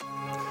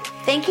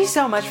Thank you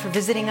so much for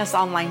visiting us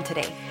online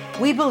today.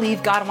 We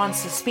believe God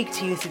wants to speak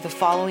to you through the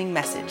following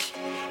message.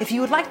 If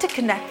you would like to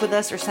connect with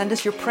us or send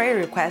us your prayer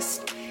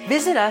requests,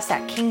 visit us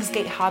at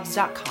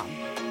kingsgatehobbs.com.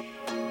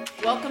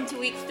 Welcome to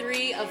week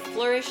 3 of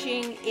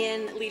Flourishing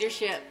in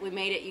Leadership. We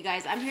made it, you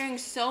guys. I'm hearing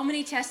so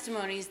many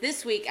testimonies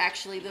this week,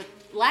 actually. The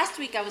last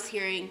week I was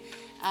hearing,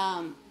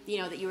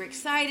 that you were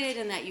excited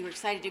and that you were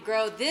excited to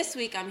grow. This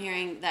week I'm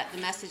hearing that the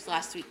message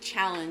last week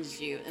challenged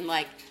you. And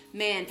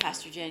man,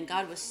 Pastor Jen,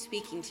 God was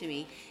speaking to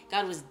me.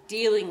 God was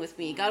dealing with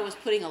me. God was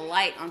putting a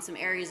light on some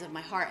areas of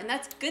my heart. And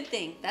that's a good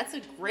thing. That's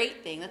a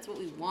great thing. That's what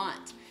we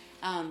want.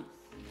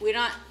 We're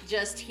not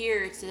just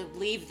here to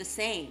leave the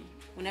same.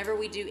 Whenever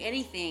we do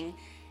anything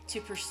to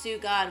pursue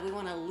God, we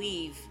want to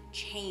leave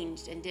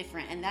changed and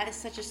different. And that is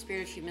such a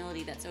spirit of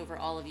humility that's over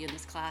all of you in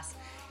this class.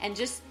 And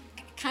just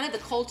kind of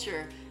the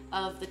culture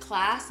of the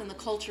class and the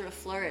culture of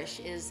Flourish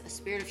is a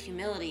spirit of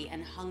humility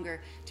and hunger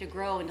to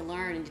grow and to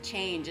learn and to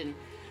change. And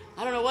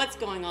I don't know what's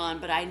going on,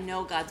 but I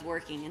know God's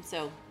working. And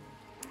so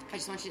I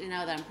just want you to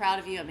know that I'm proud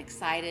of you. I'm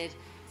excited.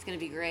 It's going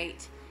to be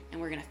great.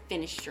 And we're going to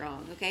finish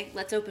strong. Okay,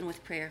 let's open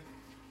with prayer.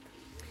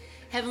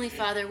 Heavenly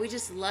Father, we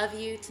just love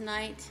you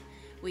tonight.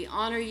 We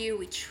honor you.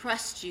 We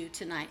trust you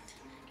tonight.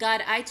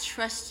 God, I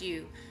trust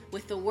you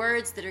with the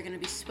words that are going to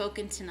be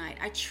spoken tonight.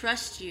 I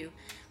trust you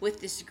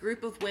with this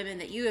group of women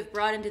that you have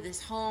brought into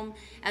this home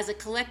as a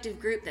collective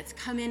group that's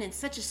come in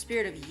such a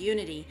spirit of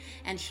unity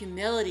and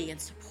humility and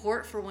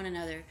support for one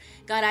another.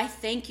 God, I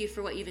thank you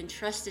for what you've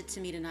entrusted to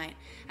me tonight.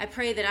 I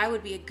pray that I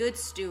would be a good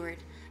steward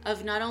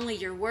of not only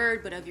your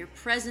word, but of your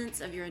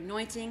presence, of your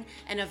anointing,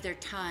 and of their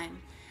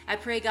time. I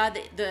pray, God,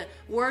 that the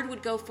word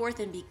would go forth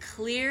and be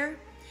clear,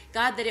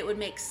 God, that it would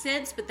make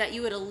sense, but that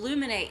you would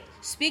illuminate,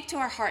 speak to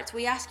our hearts.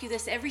 We ask you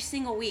this every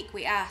single week.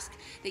 We ask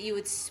that you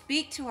would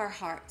speak to our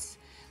hearts,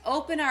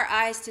 open our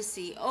eyes to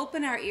see,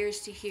 open our ears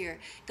to hear.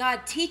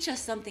 God, teach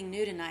us something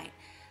new tonight.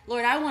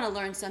 Lord, I want to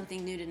learn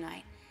something new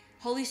tonight.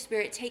 Holy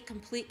Spirit, take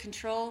complete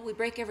control. We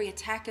break every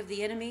attack of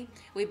the enemy.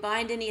 We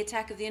bind any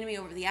attack of the enemy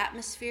over the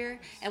atmosphere.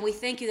 And we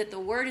thank you that the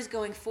word is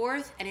going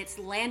forth and it's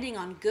landing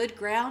on good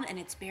ground and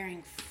it's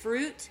bearing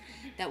fruit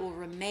that will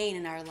remain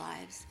in our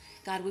lives.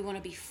 God, we want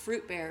to be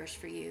fruit bearers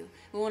for you.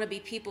 We want to be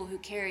people who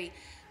carry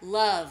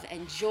love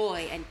and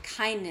joy and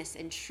kindness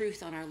and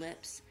truth on our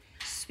lips.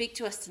 Speak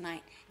to us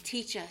tonight.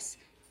 Teach us.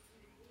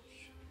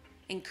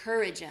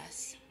 Encourage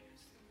us.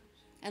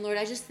 And Lord,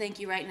 I just thank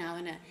you right now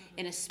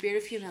in a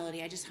spirit of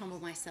humility. I just humble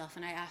myself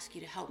and I ask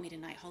you to help me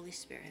tonight, Holy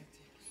Spirit.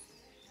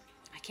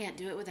 I can't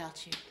do it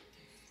without you.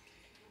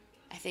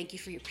 I thank you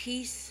for your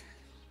peace.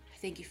 I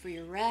thank you for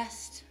your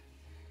rest.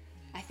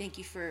 I thank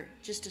you for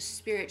just a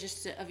spirit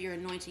of your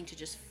anointing to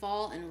just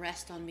fall and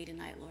rest on me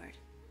tonight, Lord.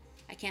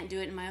 I can't do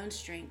it in my own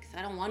strength.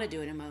 I don't want to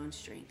do it in my own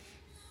strength.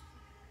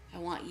 I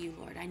want you,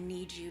 Lord. I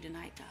need you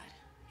tonight, God.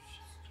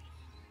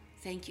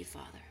 Thank you,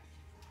 Father.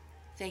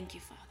 Thank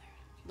you, Father.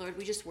 Lord,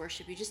 we just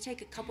worship you. Just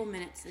take a couple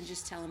minutes and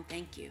just tell him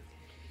thank you.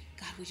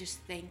 God, we just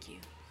thank you.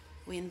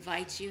 We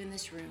invite you in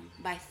this room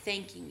by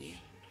thanking you,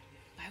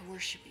 by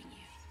worshiping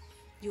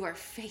you. You are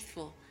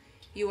faithful.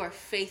 You are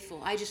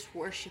faithful. I just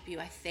worship you.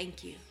 I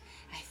thank you.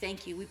 I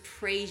thank you. We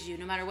praise you.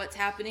 No matter what's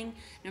happening,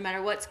 no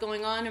matter what's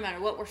going on, no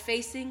matter what we're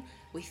facing,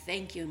 we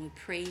thank you and we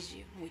praise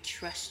you and we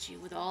trust you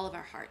with all of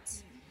our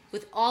hearts.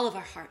 With all of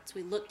our hearts,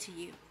 we look to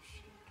you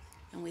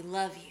and we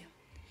love you.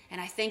 And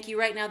I thank you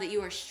right now that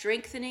you are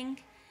strengthening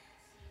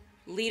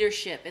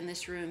leadership in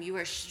this room. You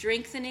are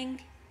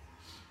strengthening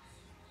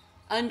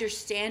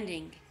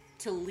understanding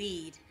to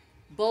lead,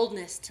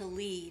 boldness to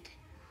lead,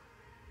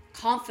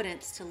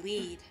 confidence to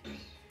lead.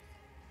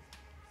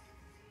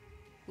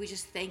 We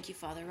just thank you,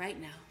 Father,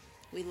 right now.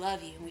 We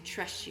love you and we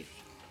trust you.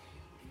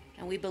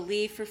 And we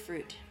believe for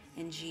fruit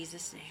in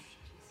Jesus'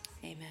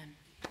 name. Amen.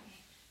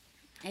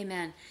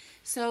 Amen.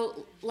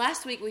 So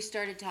last week we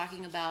started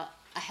talking about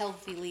a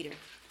healthy leader.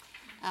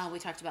 We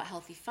talked about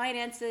healthy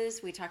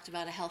finances. We talked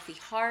about a healthy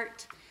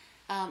heart.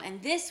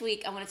 And this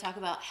week I want to talk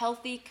about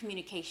healthy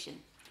communication.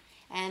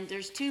 And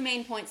there's 2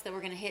 main points that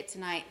we're going to hit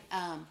tonight.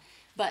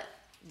 But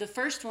the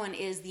first one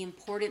is the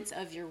importance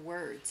of your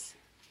words.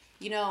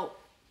 You know,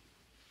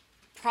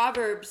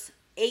 Proverbs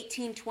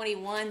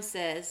 18:21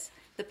 says,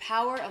 the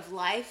power of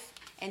life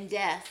and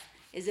death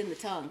is in the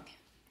tongue.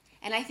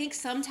 And I think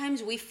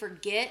sometimes we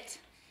forget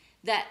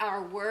that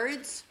our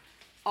words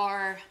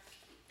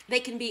they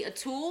can be a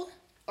tool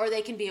or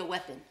they can be a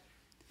weapon.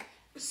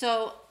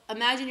 So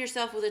imagine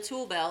yourself with a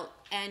tool belt,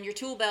 and your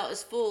tool belt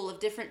is full of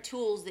different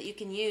tools that you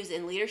can use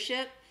in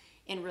leadership,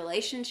 in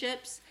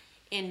relationships,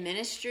 in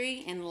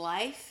ministry, in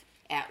life,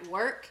 at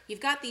work.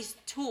 You've got these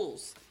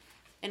tools.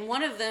 And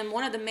one of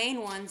the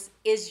main ones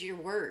is your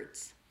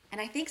words. And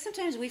I think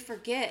sometimes we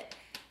forget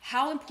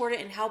how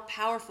important and how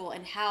powerful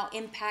and how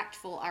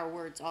impactful our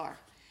words are.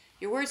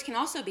 Your words can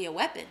also be a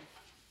weapon.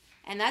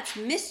 And that's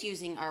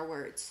misusing our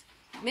words.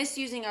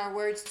 Misusing our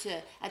words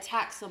to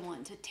attack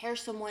someone, to tear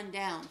someone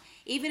down.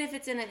 Even if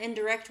it's in an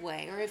indirect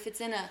way or if it's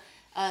in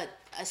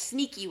a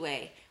sneaky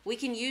way. We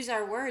can use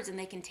our words and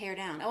they can tear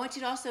down. I want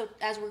you to also,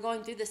 as we're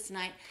going through this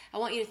tonight, I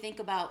want you to think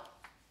about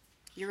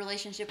your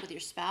relationship with your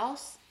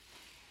spouse.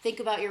 Think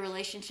about your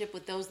relationship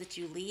with those that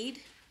you lead.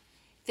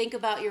 Think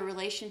about your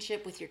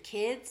relationship with your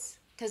kids,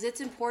 because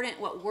it's important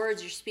what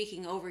words you're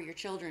speaking over your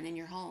children in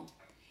your home.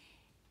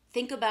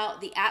 Think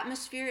about the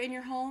atmosphere in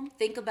your home.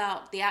 Think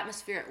about the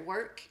atmosphere at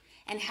work,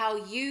 and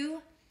how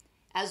you,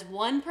 as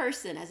one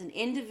person, as an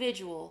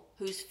individual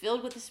who's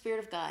filled with the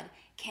Spirit of God,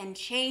 can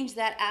change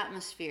that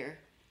atmosphere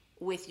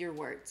with your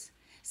words.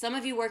 Some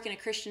of you work in a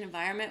Christian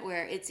environment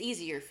where it's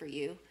easier for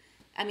you.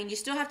 I mean, you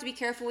still have to be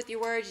careful with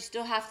your words. You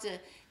still have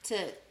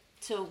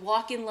to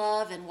walk in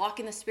love and walk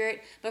in the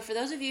Spirit. But for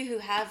those of you who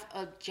have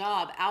a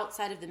job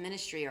outside of the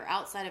ministry or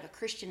outside of a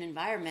Christian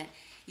environment,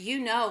 you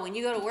know when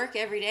you go to work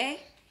every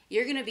day,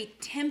 you're going to be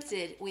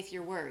tempted with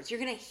your words. You're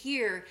going to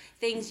hear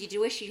things you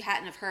wish you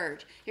hadn't have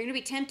heard. You're going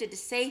to be tempted to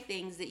say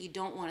things that you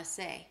don't want to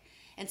say.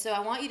 And so I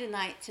want you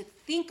tonight to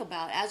think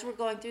about, as we're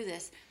going through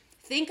this,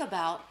 think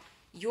about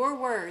your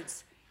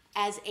words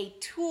as a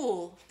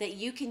tool that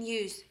you can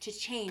use to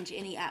change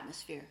any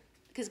atmosphere.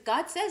 Because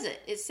God says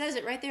it. It says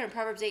it right there in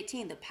Proverbs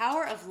 18. The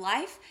power of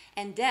life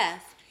and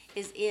death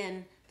is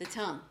in the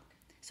tongue.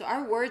 So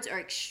our words are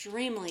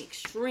extremely,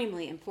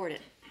 extremely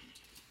important.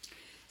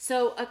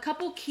 So a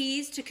couple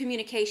keys to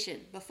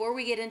communication before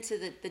we get into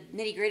the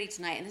nitty-gritty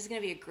tonight, and this is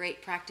going to be a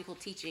great practical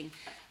teaching.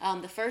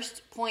 The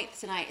first point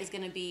tonight is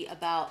going to be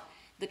about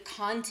the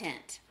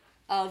content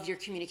of your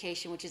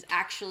communication, which is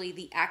actually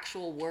the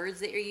actual words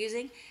that you're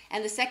using.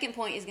 And the second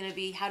point is going to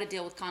be how to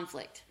deal with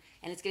conflict.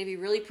 And it's going to be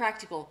really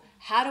practical.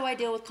 How do I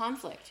deal with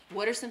conflict?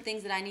 What are some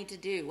things that I need to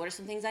do? What are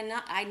some things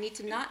I need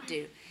to not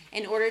do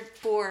in order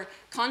for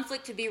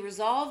conflict to be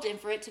resolved and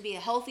for it to be a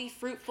healthy,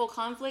 fruitful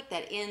conflict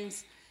that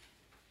ends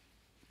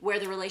where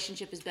the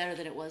relationship is better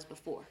than it was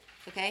before?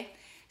 Okay?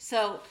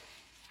 So,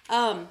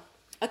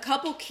 a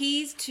couple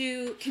keys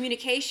to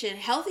communication,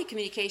 healthy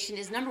communication,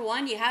 is number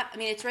one,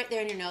 it's right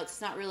there in your notes.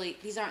 It's not really,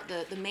 these aren't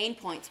the main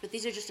points, but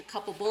these are just a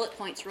couple bullet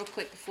points real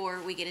quick before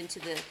we get into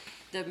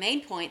the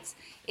main points,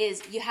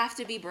 is you have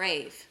to be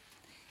brave.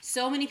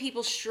 So many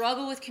people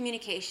struggle with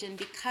communication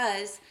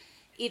because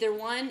either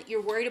one,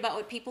 you're worried about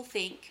what people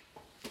think.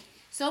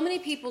 So many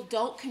people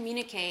don't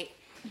communicate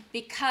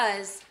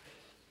because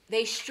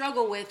they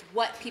struggle with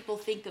what people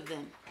think of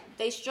them.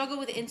 They struggle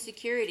with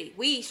insecurity.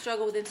 We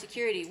struggle with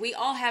insecurity. We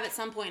all have at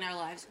some point in our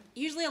lives,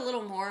 usually a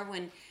little more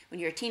when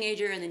you're a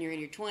teenager, and then you're in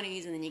your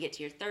 20s, and then you get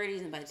to your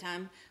 30s,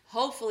 and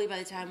hopefully by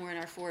the time we're in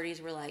our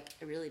 40s, we're like,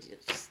 I really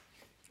just,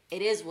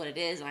 it is what it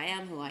is. I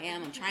am who I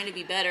am. I'm trying to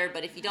be better,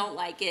 but if you don't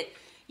like it,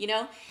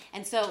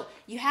 And so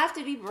you have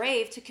to be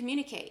brave to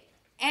communicate.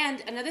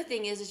 And another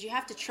thing is you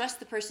have to trust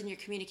the person you're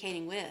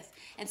communicating with.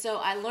 And so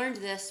I learned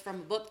this from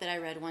a book that I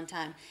read one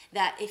time,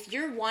 that if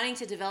you're wanting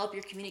to develop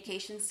your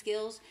communication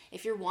skills,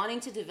 if you're wanting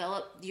to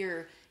develop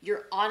your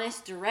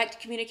honest,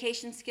 direct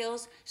communication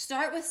skills,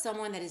 start with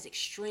someone that is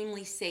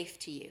extremely safe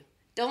to you.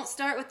 Don't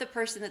start with the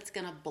person that's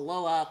going to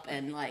blow up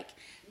and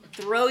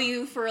throw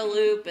you for a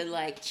loop and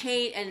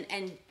change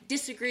and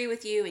disagree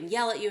with you and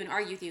yell at you and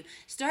argue with you.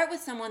 Start with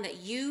someone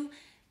that you,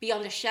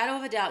 beyond a shadow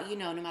of a doubt,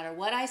 no matter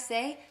what I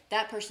say,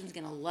 that person's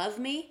going to love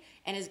me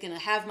and is going to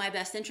have my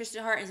best interest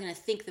at heart and is going to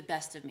think the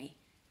best of me.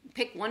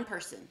 Pick one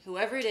person,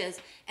 whoever it is,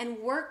 and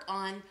work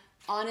on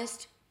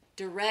honest,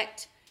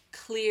 direct,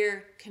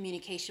 clear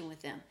communication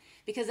with them.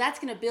 Because that's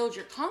going to build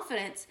your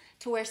confidence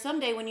to where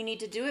someday when you need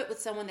to do it with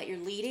someone that you're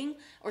leading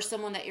or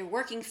someone that you're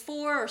working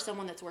for or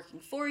someone that's working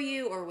for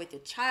you or with a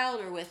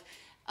child or with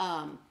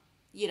an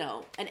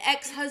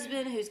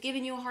ex-husband who's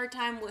giving you a hard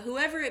time,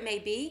 whoever it may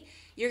be,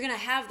 you're going to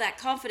have that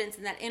confidence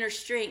and that inner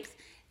strength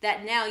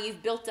that now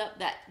you've built up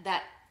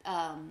that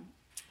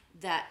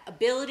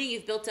ability,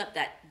 you've built up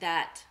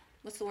that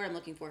what's the word I'm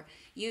looking for?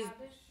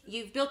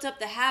 You've built up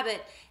the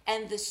habit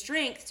and the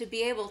strength to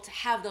be able to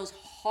have those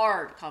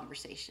hard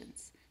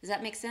conversations. Does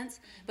that make sense?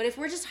 But if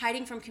we're just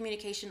hiding from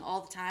communication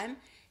all the time,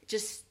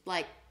 just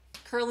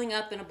curling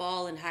up in a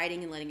ball and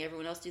hiding and letting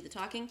everyone else do the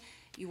talking,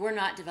 we're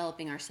not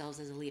developing ourselves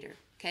as a leader.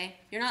 Okay?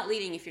 You're not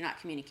leading if you're not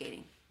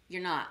communicating.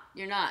 You're not.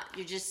 You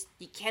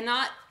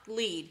cannot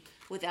lead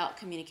without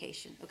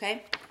communication.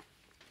 Okay?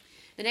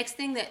 The next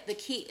thing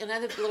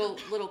another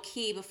little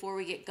key before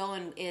we get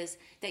going is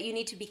that you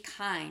need to be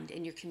kind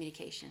in your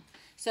communication.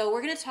 So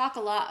we're going to talk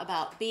a lot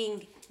about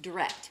being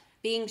direct,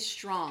 being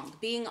strong,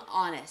 being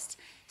honest,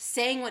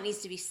 saying what needs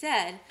to be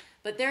said,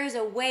 but there is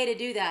a way to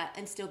do that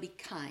and still be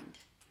kind.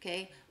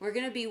 Okay? We're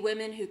going to be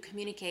women who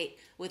communicate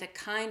with a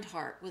kind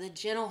heart, with a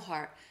gentle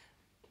heart,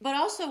 but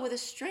also with a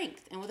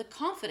strength and with a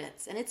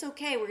confidence. And it's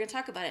okay. We're going to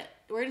talk about it.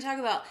 We're going to talk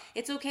about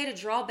it's okay to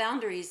draw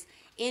boundaries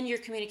in your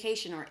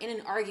communication or in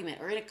an argument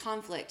or in a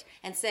conflict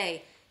and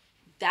say,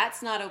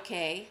 that's not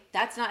okay.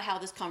 That's not how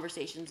this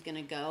conversation is going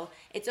to go.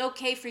 It's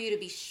okay for you to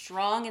be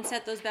strong and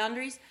set those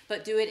boundaries,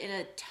 but do it in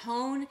a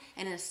tone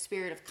and in a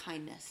spirit of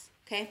kindness.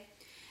 Okay?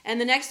 And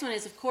the next one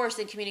is, of course,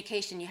 in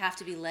communication, you have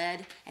to be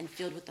led and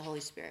filled with the Holy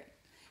Spirit.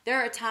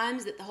 There are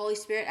times that the Holy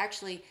Spirit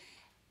actually...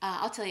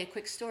 I'll tell you a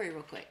quick story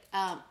real quick.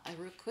 I'll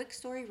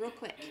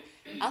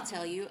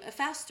tell you a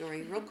fast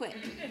story real quick.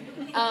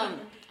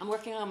 I'm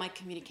working on my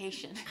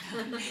communication.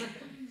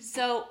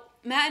 So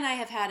Matt and I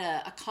have had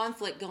a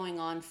conflict going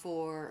on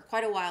for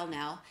quite a while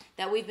now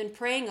that we've been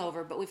praying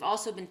over, but we've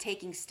also been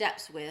taking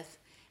steps with,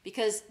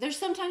 because there's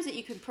sometimes that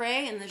you can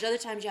pray and there's other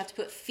times you have to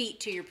put feet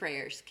to your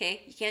prayers,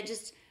 okay? You can't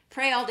just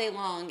pray all day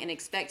long and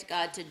expect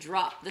God to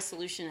drop the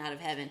solution out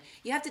of heaven.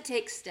 You have to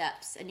take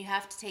steps and you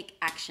have to take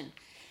action.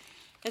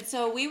 And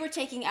so we were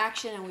taking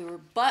action, and we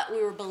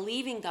were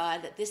believing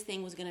God that this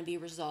thing was going to be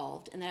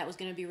resolved, and that it was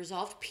going to be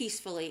resolved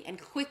peacefully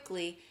and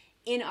quickly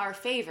in our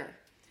favor.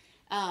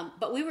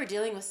 But we were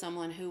dealing with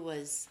someone who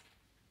was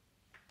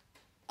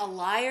a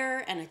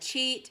liar and a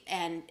cheat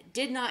and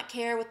did not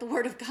care what the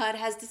Word of God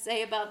has to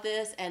say about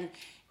this, and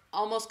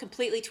almost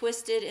completely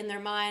twisted in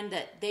their mind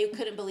that they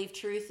couldn't believe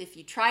truth if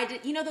you tried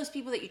to. You know those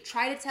people that you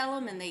try to tell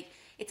them and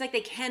it's like they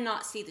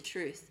cannot see the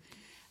truth.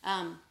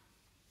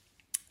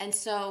 And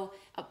so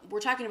we're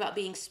talking about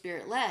being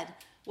Spirit-led.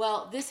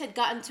 Well, this had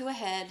gotten to a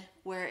head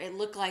where it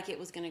looked like it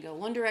was going to go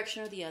one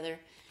direction or the other.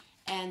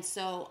 And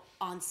so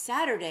on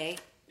Saturday,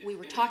 we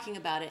were talking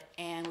about it,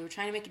 and we were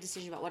trying to make a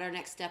decision about what our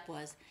next step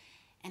was.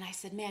 And I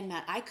said, man,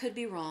 Matt, I could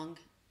be wrong.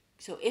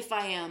 So if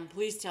I am,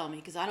 please tell me,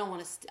 because I don't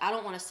want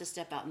us to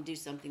step out and do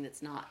something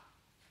that's not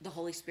the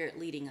Holy Spirit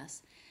leading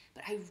us.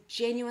 But I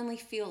genuinely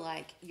feel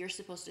like you're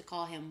supposed to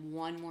call him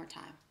one more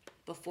time.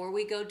 Before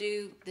we go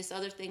do this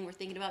other thing we're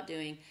thinking about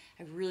doing,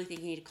 I really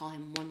think you need to call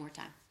him one more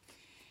time.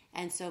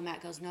 And so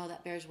Matt goes, no,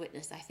 that bears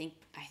witness. I think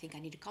I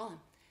need to call him.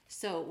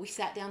 So we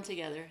sat down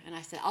together, and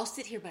I said, I'll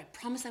sit here, but I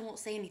promise I won't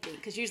say anything.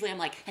 Because usually I'm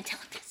like, and tell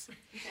him this.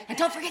 And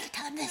don't forget to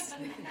tell him this.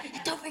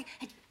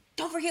 And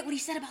don't forget what he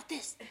said about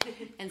this.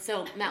 And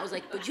so Matt was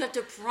like, but you have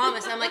to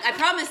promise. I'm like, I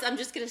promise I'm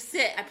just going to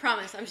sit. I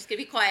promise I'm just going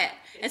to be quiet.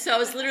 And so I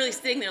was literally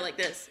sitting there like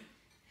this,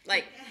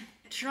 like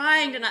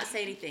trying to not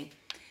say anything.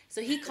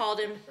 So he called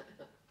him.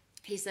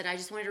 He said, I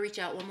just wanted to reach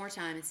out one more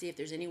time and see if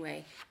there's any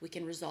way we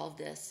can resolve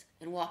this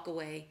and walk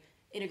away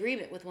in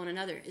agreement with one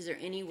another. Is there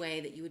any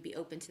way that you would be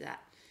open to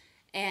that?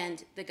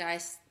 And the guy,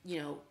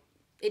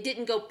 it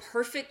didn't go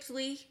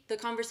perfectly, the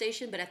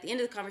conversation, but at the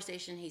end of the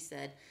conversation, he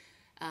said,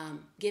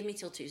 give me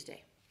till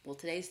Tuesday. Well,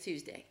 today's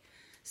Tuesday.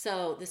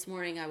 So this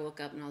morning I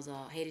woke up and I was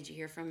all, hey, did you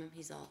hear from him?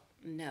 He's all,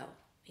 no,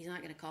 he's not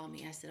going to call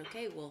me. I said,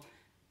 okay, well,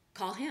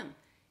 call him.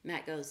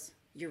 Matt goes,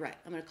 you're right,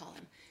 I'm going to call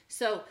him.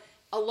 So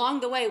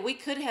along the way, we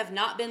could have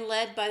not been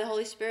led by the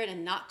Holy Spirit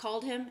and not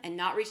called him and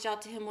not reached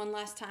out to him one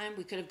last time.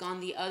 We could have gone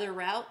the other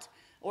route.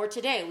 Or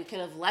today, we could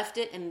have left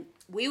it and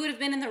we would have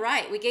been in the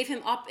right. We gave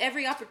him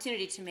every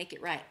opportunity to make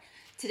it right.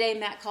 Today,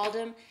 Matt called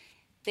him.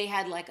 They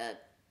had like a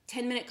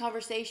 10-minute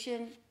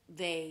conversation.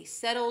 They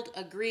settled,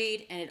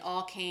 agreed, and it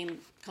all came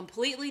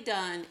completely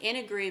done, in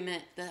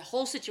agreement. The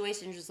whole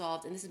situation is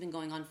resolved, and this has been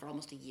going on for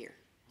almost a year.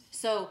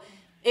 So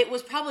it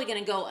was probably going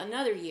to go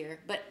another year,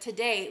 but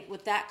today,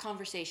 with that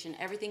conversation,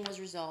 everything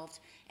was resolved,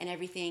 and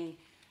everything,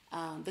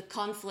 the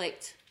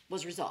conflict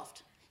was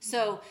resolved.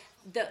 So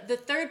the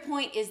third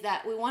point is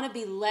that we want to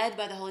be led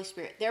by the Holy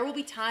Spirit. There will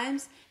be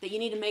times that you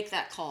need to make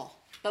that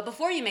call. But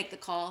before you make the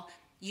call,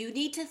 you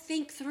need to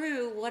think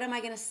through, what am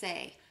I going to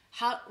say?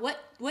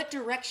 What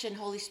direction,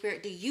 Holy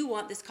Spirit, do you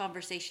want this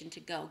conversation to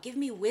go? Give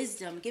me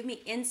wisdom. Give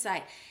me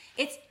insight.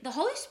 The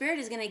Holy Spirit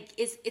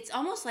it's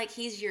almost like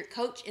he's your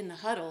coach in the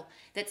huddle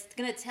that's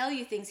going to tell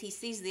you things he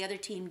sees the other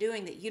team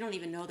doing that you don't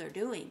even know they're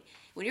doing.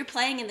 When you're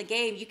playing in the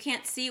game, you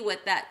can't see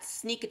what that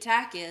sneak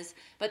attack is,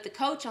 but the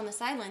coach on the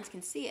sidelines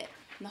can see it.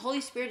 And the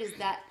Holy Spirit is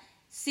that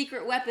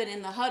secret weapon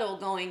in the huddle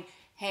going,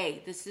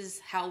 hey, this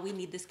is how we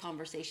need this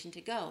conversation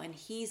to go, and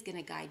he's going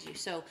to guide you.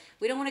 So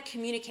we don't want to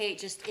communicate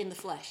just in the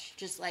flesh,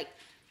 just like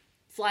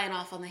flying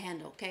off on the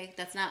handle, okay?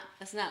 That's not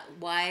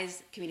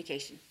wise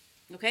communication,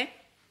 okay?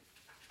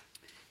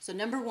 So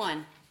number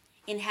one,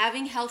 in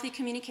having healthy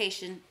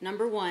communication,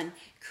 number one,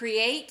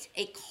 create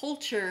a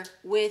culture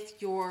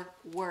with your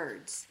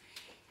words.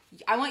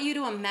 I want you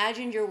to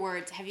imagine your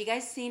words. Have you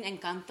guys seen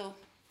Encanto?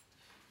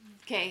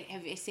 Okay,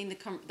 have you seen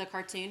the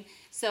cartoon?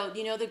 So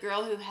you know the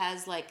girl who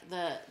has like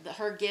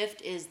her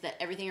gift is that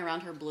everything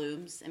around her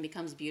blooms and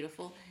becomes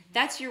beautiful?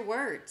 That's your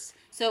words.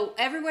 So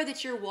everywhere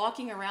that you're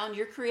walking around,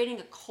 you're creating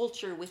a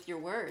culture with your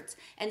words.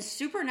 And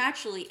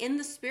supernaturally, in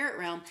the spirit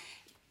realm,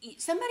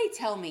 somebody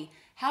tell me,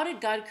 how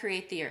did God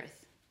create the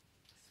earth?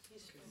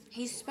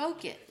 He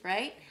spoke it,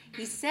 right?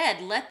 He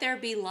said, let there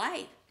be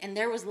light, and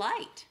there was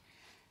light.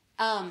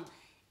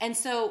 And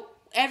so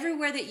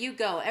everywhere that you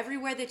go,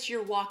 everywhere that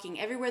you're walking,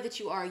 everywhere that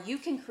you are, you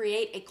can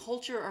create a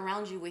culture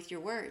around you with your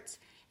words.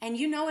 And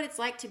you know what it's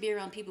like to be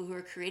around people who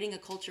are creating a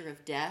culture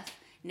of death,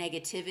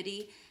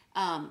 negativity,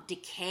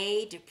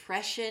 decay,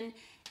 depression,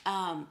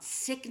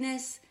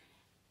 sickness,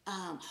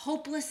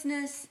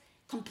 hopelessness,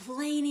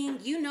 complaining.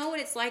 You know what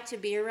it's like to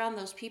be around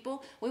those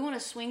people. We want to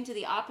swing to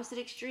the opposite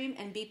extreme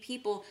and be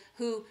people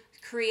who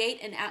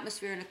create an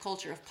atmosphere and a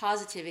culture of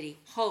positivity,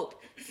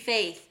 hope,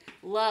 faith,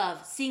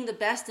 love, seeing the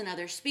best in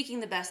others, speaking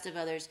the best of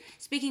others,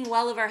 speaking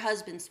well of our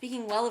husbands,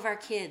 speaking well of our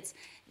kids.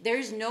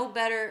 There's no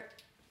better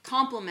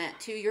compliment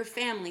to your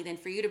family than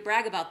for you to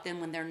brag about them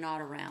when they're not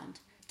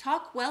around.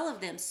 Talk well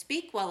of them.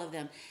 Speak well of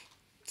them.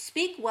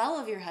 Speak well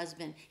of your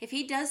husband. If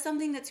he does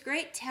something that's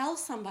great, tell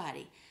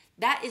somebody.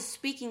 that is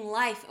speaking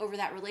life over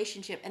that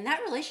relationship. And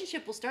that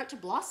relationship will start to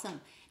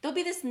blossom. There'll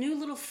be this new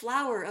little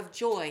flower of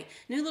joy,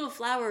 new little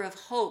flower of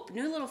hope,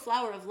 new little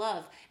flower of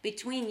love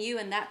between you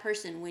and that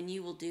person when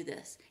you will do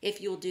this,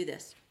 if you will do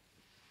this.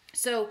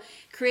 So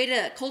create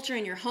a culture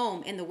in your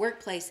home, in the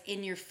workplace,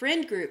 in your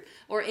friend group,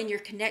 or in your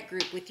connect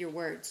group with your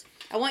words.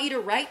 I want you to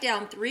write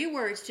down 3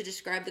 words to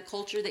describe the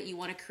culture that you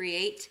want to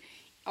create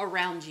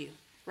around you.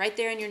 Right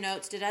there in your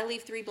notes. Did I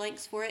leave 3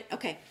 blanks for it?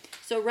 Okay.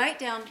 So write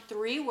down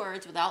 3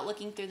 words without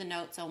looking through the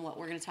notes on what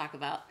we're going to talk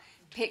about.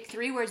 Pick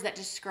 3 words that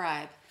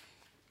describe.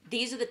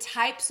 These are the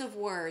types of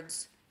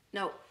words.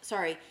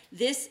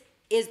 This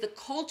is the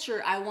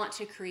culture I want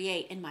to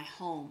create in my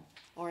home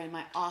or in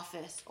my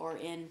office or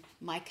in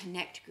my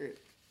connect group.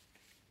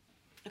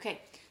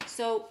 Okay.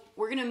 So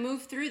we're going to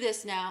move through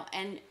this now,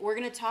 and we're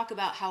going to talk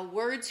about how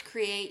words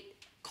create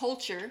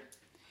culture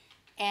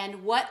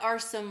and what are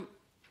some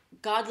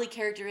godly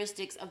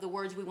characteristics of the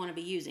words we want to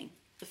be using.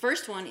 The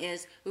first one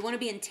is we want to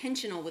be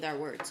intentional with our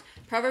words.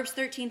 Proverbs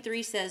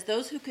 13:3 says,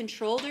 "Those who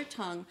control their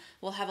tongue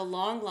will have a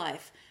long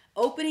life.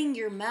 Opening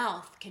your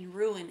mouth can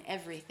ruin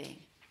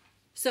everything."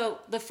 So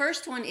the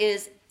first one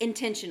is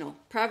intentional.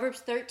 Proverbs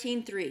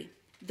 13:3.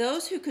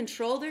 "Those who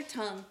control their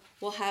tongue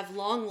will have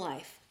long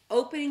life.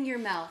 Opening your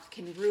mouth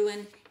can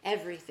ruin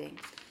everything."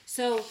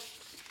 So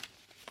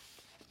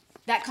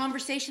that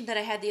conversation that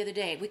I had the other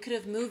day, we could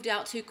have moved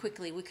out too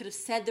quickly. We could have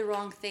said the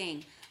wrong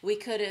thing. We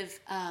could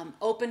have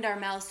opened our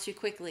mouths too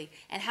quickly.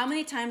 And how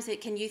many times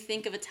can you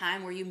think of a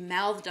time where you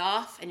mouthed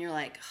off and you're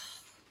like,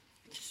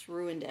 just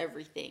ruined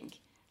everything?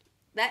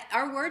 That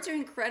our words are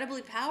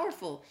incredibly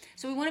powerful.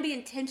 So we want to be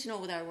intentional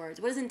with our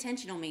words. What does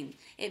intentional mean?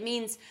 It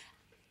means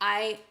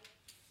I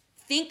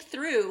think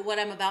through what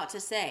I'm about to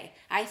say.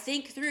 I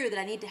think through that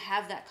I need to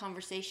have that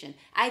conversation.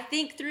 I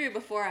think through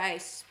before I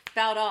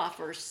spout off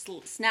or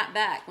snap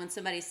back when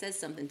somebody says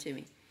something to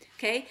me.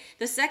 Okay?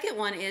 The second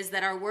one is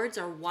that our words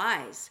are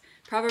wise.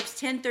 Proverbs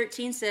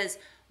 10:13 says,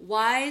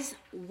 "Wise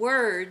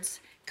words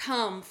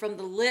come from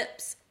the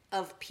lips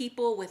of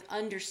people with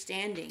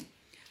understanding."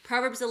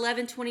 Proverbs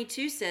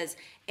 11:22 says,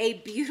 "A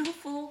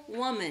beautiful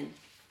woman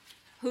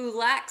who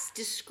lacks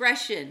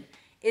discretion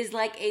is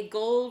like a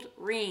gold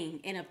ring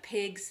in a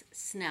pig's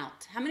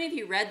snout." How many of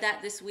you read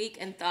that this week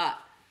and thought,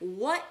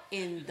 what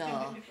in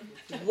the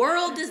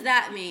world does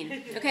that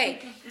mean?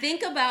 Okay,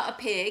 think about a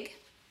pig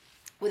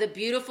with a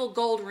beautiful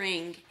gold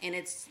ring in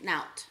its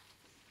snout.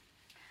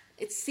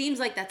 It seems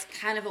like that's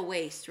kind of a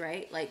waste,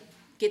 right? Like,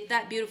 get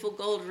that beautiful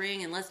gold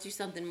ring and let's do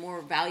something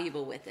more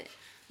valuable with it.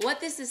 What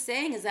this is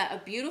saying is that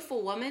a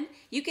beautiful woman,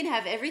 you can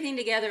have everything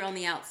together on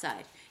the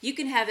outside. You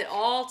can have it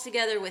all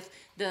together with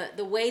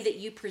the way that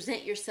you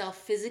present yourself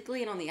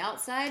physically and on the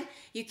outside.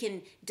 You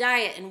can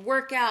diet and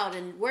work out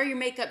and wear your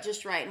makeup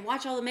just right and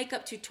watch all the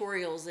makeup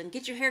tutorials and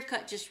get your hair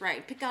cut just right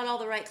and pick out all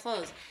the right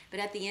clothes. But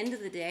at the end of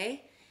the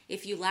day,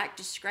 if you lack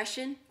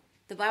discretion,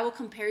 the Bible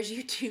compares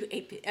you to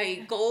a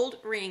gold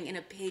ring in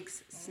a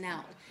pig's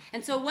snout.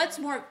 And so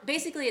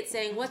basically it's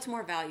saying what's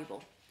more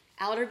valuable?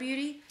 Outer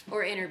beauty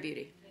or inner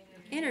beauty?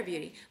 Inner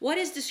beauty. What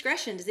is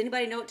discretion? Does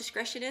anybody know what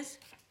discretion is?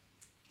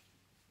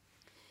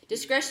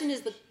 Discretion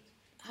is the...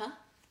 Huh?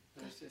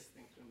 I was just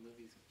thinking of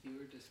movies.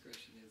 Viewer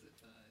discretion is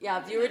advised.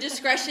 Yeah, viewer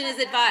discretion is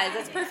advised.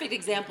 That's a perfect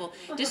example.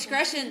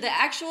 Discretion, the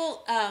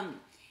actual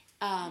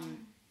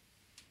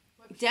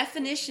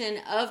definition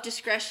of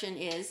discretion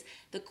is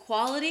the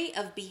quality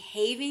of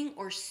behaving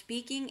or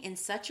speaking in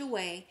such a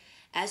way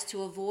as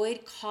to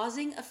avoid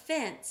causing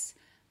offense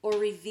or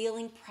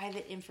revealing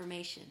private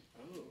information.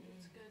 Oh,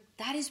 that's good.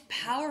 That is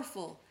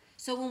powerful.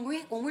 So when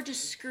we're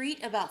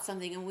discreet about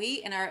something, and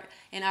we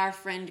in our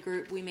friend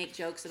group we make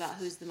jokes about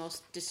who's the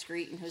most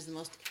discreet and who's the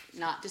most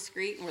not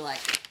discreet, and we're like,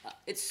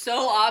 it's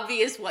so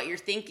obvious what you're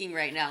thinking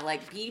right now.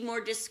 Like, be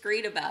more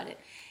discreet about it.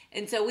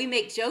 And so we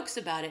make jokes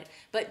about it.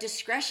 But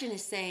discretion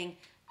is saying,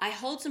 I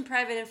hold some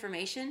private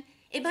information.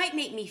 It might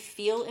make me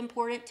feel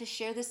important to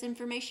share this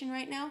information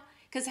right now.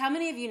 Because how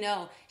many of you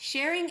know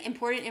sharing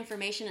important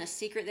information, a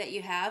secret that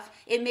you have,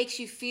 it makes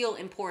you feel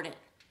important.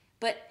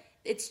 But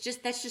that's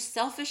just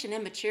selfish and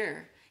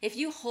immature. If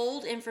you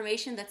hold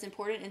information that's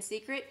important and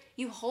secret,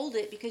 you hold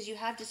it because you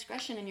have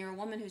discretion and you're a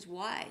woman who's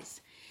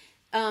wise.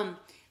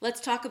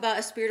 Let's talk about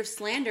a spirit of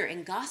slander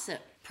and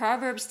gossip.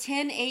 Proverbs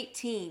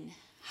 10:18.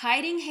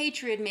 Hiding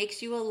hatred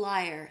makes you a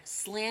liar.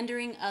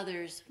 Slandering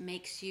others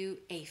makes you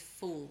a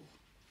fool.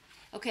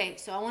 Okay,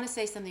 so I want to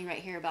say something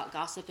right here about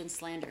gossip and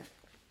slander.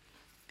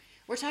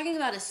 We're talking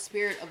about a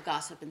spirit of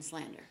gossip and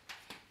slander.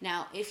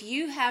 Now, if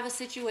you have a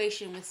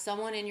situation with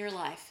someone in your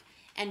life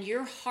and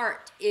your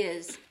heart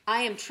is,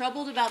 I am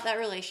troubled about that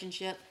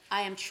relationship,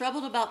 I am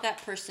troubled about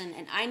that person,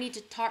 and I need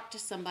to talk to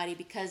somebody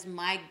because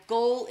my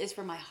goal is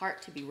for my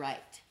heart to be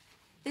right,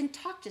 then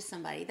talk to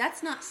somebody.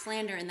 That's not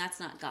slander and that's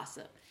not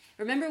gossip.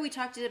 Remember we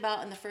talked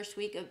about in the first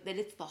week that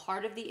it's the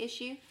heart of the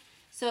issue?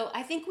 So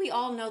I think we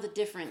all know the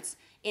difference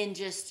in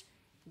just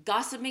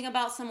gossiping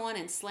about someone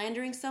and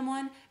slandering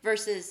someone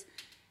versus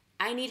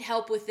I need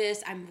help with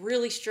this, I'm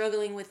really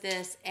struggling with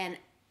this, and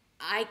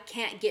I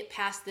can't get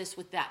past this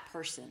with that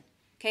person.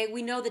 Okay,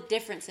 we know the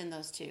difference in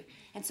those two.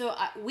 And so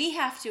we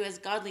have to, as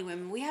godly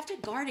women, we have to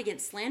guard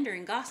against slander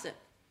and gossip.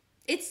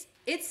 It's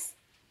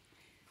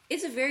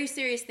a very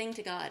serious thing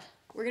to God.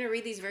 We're going to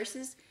read these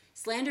verses.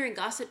 Slander and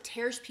gossip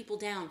tears people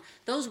down.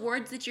 Those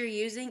words that you're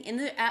using in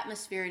the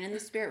atmosphere and in the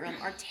spirit realm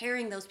are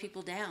tearing those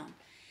people down.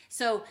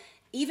 So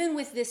even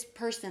with this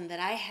person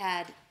that I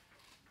had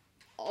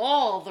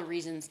all the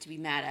reasons to be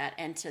mad at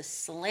and to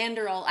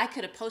slander I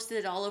could have posted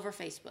it all over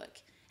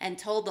Facebook and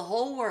told the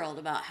whole world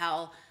about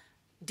how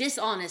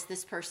dishonest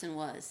this person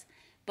was.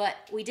 But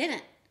we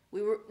didn't.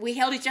 We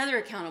held each other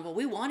accountable.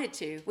 We wanted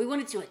to. We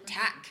wanted to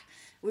attack.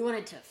 We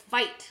wanted to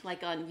fight,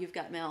 like on You've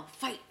Got Mail.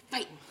 Fight,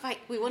 fight, fight.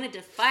 We wanted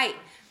to fight,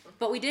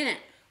 but we didn't.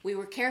 We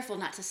were careful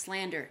not to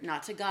slander,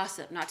 not to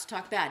gossip, not to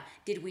talk bad.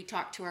 Did we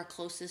talk to our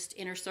closest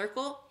inner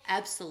circle?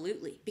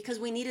 Absolutely, because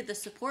we needed the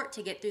support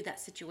to get through that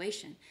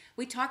situation.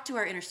 We talked to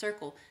our inner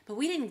circle, but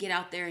we didn't get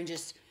out there and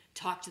just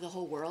talk to the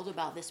whole world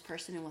about this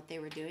person and what they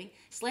were doing.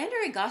 Slander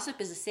and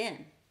gossip is a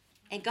sin.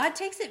 And God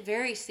takes it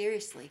very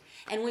seriously.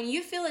 And when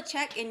you feel a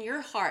check in your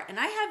heart, and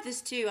I have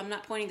this too, I'm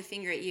not pointing the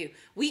finger at you.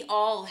 We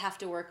all have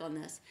to work on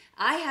this.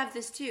 I have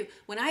this too.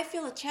 When I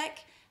feel a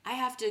check, I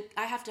have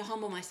to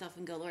humble myself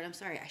and go, Lord, I'm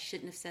sorry, I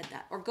shouldn't have said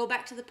that. Or go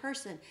back to the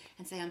person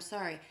and say, I'm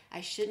sorry,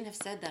 I shouldn't have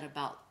said that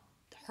about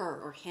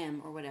her or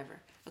him or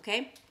whatever.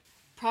 Okay?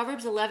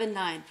 Proverbs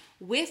 11:9.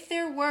 With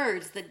their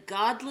words, the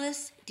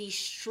godless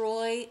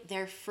destroy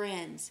their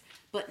friends,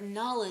 but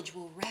knowledge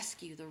will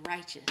rescue the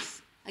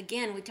righteous.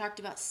 Again, we talked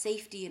about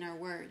safety in our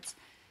words.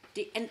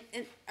 And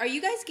are you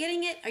guys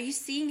getting it? Are you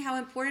seeing how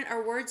important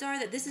our words are?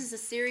 That this is a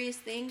serious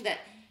thing, that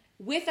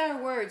with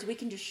our words, we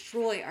can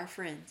destroy our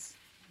friends.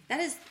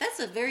 That's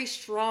a very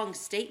strong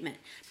statement.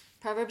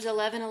 Proverbs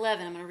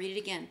 11:11, I'm going to read it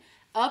again.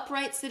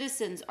 Upright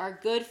citizens are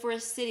good for a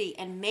city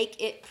and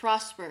make it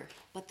prosper,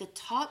 but the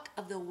talk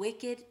of the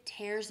wicked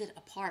tears it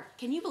apart.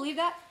 Can you believe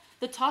that?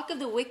 The talk of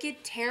the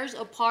wicked tears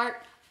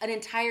apart an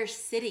entire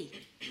city.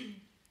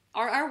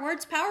 Are our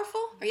words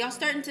powerful? Are y'all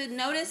starting to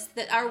notice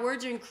that our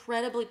words are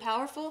incredibly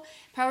powerful?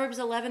 Proverbs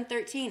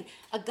 11:13.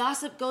 A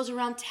gossip goes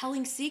around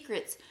telling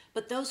secrets,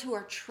 but those who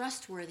are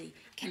trustworthy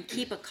can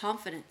keep a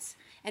confidence.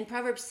 And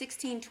Proverbs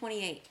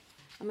 16:28.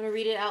 I'm going to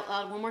read it out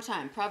loud one more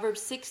time.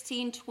 Proverbs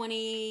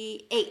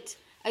 16:28.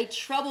 A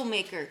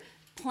troublemaker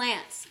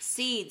plants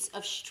seeds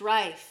of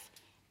strife.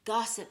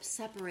 Gossip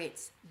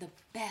separates the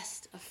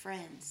best of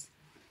friends.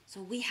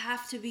 So we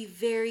have to be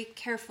very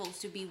careful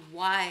to be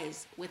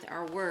wise with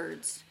our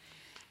words.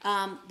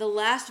 The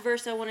last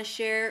verse I want to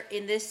share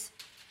in this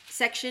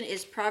section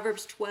is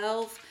Proverbs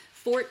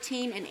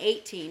 12:14 and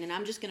 18. And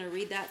I'm just going to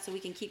read that so we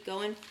can keep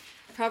going.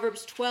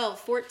 Proverbs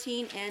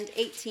 12:14 and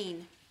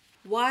 18.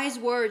 Wise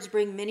words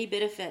bring many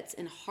benefits,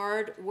 and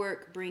hard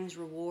work brings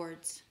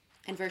rewards.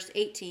 And verse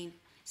 18.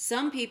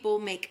 Some people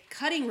make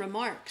cutting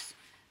remarks,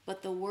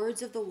 but the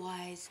words of the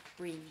wise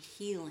bring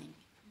healing.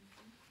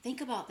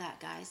 Think about that,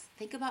 guys.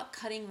 Think about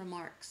cutting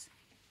remarks.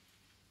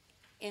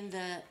 In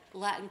the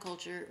Latin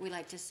culture, we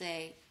like to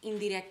say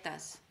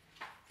indirectas.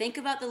 Think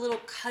about the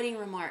little cutting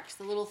remarks,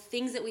 the little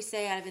things that we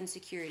say out of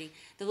insecurity,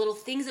 the little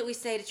things that we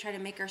say to try to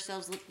make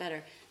ourselves look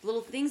better, the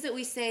little things that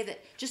we say that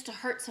just to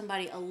hurt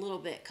somebody a little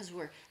bit, because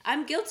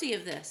I'm guilty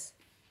of this.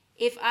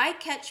 If I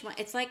catch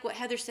it's like what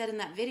Heather said in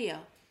that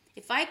video.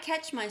 If I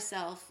catch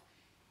myself,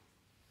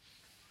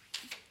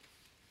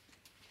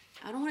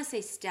 I don't want to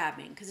say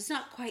stabbing, because it's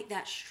not quite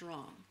that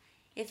strong.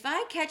 If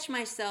I catch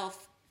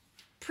myself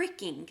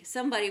pricking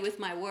somebody with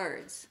my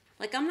words,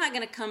 like I'm not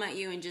going to come at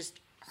you and just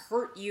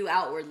hurt you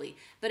outwardly,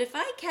 but if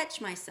I catch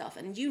myself,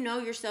 and you know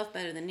yourself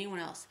better than anyone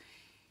else,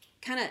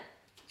 kind of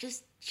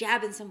just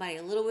jabbing somebody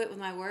a little bit with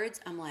my words,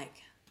 I'm like,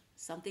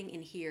 something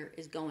in here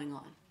is going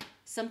on.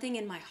 Something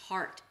in my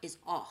heart is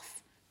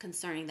off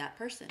concerning that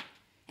person,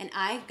 and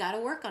I've got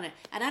to work on it.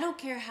 And I don't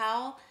care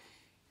how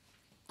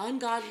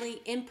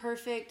ungodly,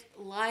 imperfect,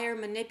 liar,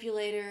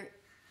 manipulator,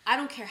 I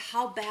don't care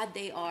how bad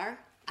they are,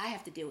 I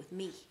have to deal with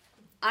me.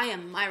 I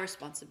am my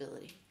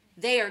responsibility.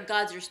 They are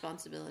God's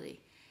responsibility.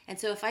 And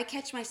so if I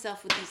catch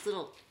myself with these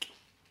little,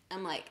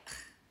 I'm like,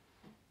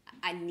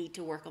 I need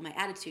to work on my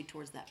attitude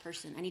towards that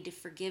person. I need to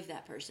forgive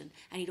that person.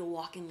 I need to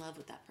walk in love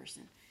with that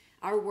person.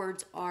 Our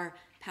words are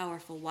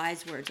powerful,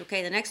 wise words.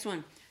 Okay, the next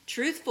one,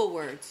 truthful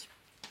words.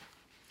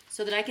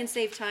 So that I can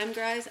save time,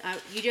 guys,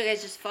 you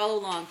guys just follow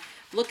along.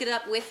 Look it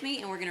up with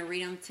me, and we're going to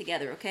read them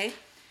together, okay?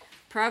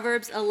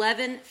 Proverbs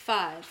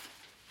 11:5.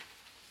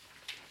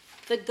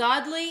 The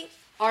godly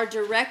are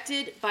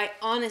directed by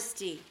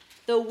honesty.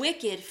 The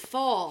wicked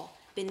fall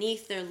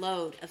beneath their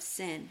load of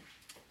sin.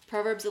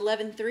 Proverbs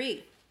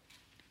 11:3.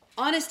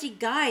 Honesty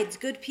guides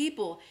good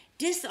people.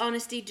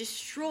 Dishonesty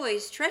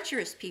destroys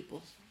treacherous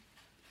people.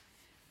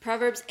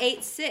 Proverbs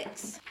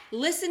 8:6.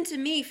 Listen to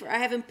me, for I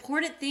have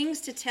important things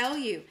to tell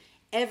you.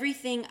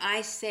 Everything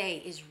I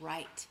say is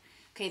right.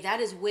 Okay, that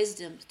is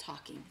wisdom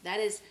talking. That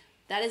is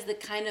the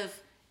kind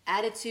of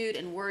attitude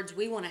and words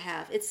we want to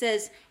have. It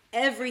says,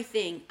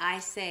 everything I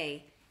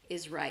say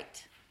is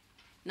right,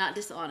 not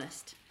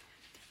dishonest.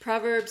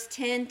 Proverbs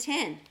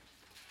 10:10.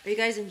 Are you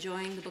guys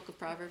enjoying the book of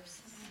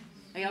Proverbs?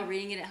 Are y'all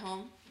reading it at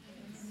home?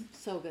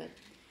 So good.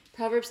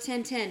 Proverbs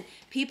 10:10.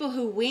 People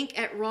who wink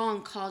at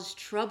wrong cause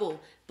trouble,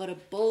 but a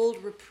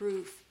bold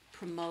reproof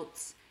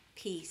promotes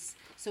peace.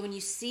 So when you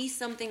see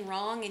something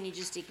wrong and you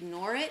just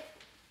ignore it,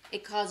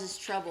 it causes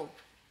trouble.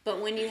 But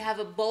when you have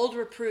a bold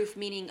reproof,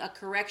 meaning a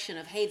correction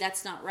of, hey,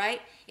 that's not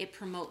right, it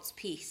promotes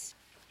peace.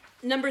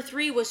 Number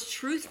 3 was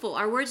truthful.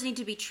 Our words need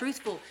to be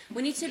truthful.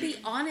 We need to be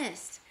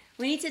honest.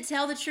 We need to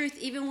tell the truth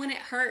even when it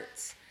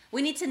hurts.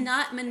 We need to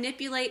not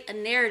manipulate a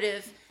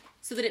narrative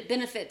so that it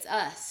benefits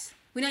us.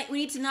 We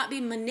need to not be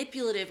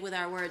manipulative with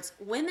our words.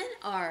 Women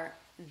are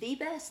the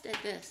best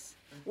at this.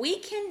 We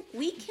can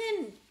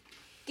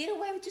get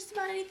away with just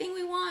about anything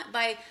we want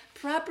by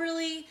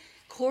properly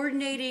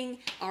coordinating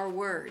our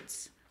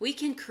words. We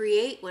can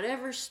create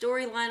whatever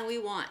storyline we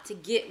want to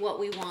get what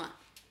we want.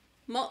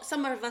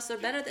 Some of us are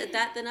better at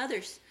that than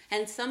others,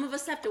 and some of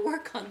us have to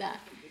work on that.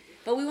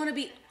 But we want to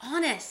be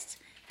honest,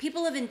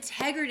 people of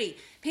integrity,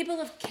 people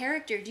of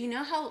character. Do you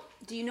know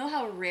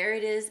how rare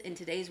it is in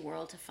today's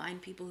world to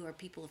find people who are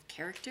people of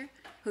character,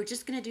 who are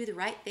just going to do the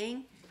right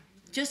thing,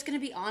 just going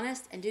to be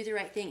honest and do the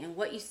right thing, and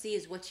what you see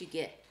is what you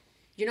get.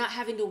 You're not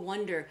having to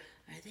wonder,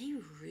 are they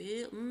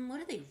real? What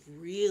do they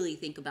really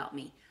think about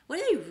me? What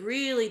are they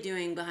really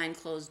doing behind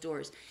closed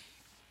doors?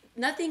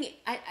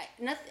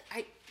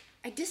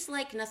 I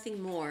dislike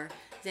nothing more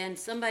than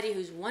somebody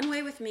who's one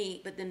way with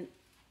me, but then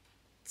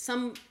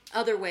some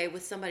other way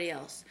with somebody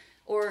else.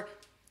 Or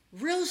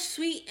real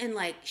sweet and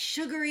like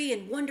sugary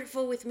and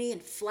wonderful with me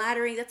and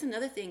flattering. That's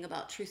another thing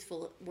about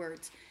truthful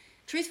words.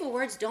 Truthful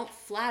words don't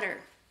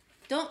flatter.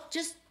 Don't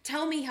just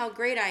tell me how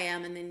great I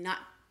am and then not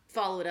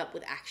follow it up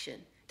with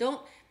action.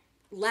 Don't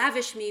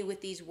lavish me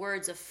with these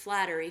words of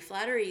flattery.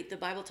 Flattery, the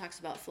Bible talks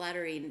about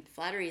flattery, and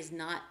flattery is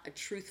not a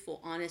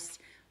truthful, honest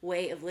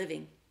way of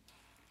living.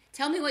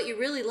 Tell me what you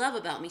really love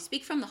about me.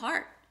 Speak from the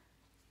heart.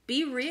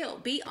 Be real.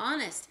 Be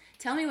honest.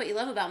 Tell me what you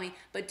love about me,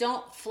 but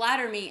don't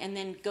flatter me and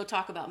then go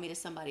talk about me to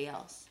somebody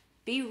else.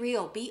 Be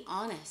real. Be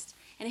honest.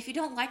 And if you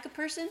don't like a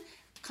person,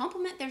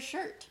 compliment their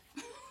shirt.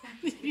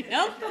 You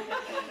know,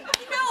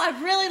 I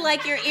really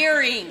like your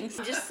earrings.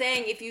 I'm just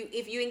saying, if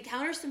you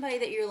encounter somebody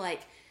that you're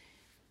like,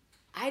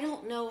 I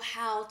don't know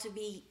how to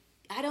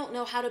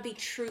be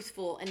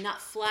truthful and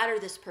not flatter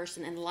this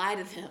person and lie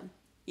to them,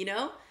 you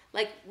know?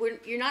 Like,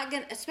 you're not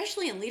going to,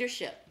 especially in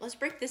leadership. Let's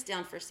break this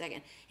down for a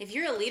second. If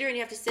you're a leader and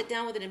you have to sit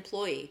down with an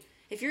employee,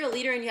 if you're a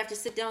leader and you have to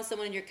sit down with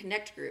someone in your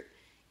Connect group,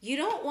 you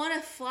don't want to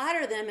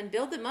flatter them and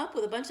build them up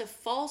with a bunch of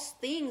false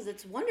things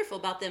that's wonderful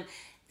about them.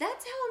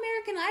 That's how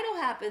American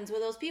Idol happens, where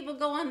those people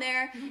go on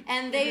there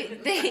and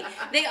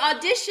they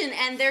audition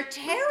and they're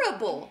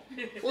terrible.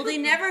 Well, they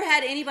never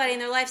had anybody in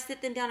their life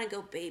sit them down and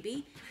go,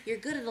 baby, you're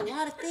good at a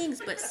lot of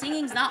things, but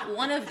singing's not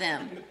one of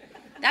them.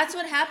 That's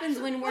what happens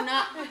when we're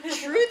not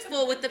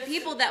truthful with the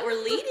people that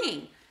we're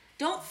leading.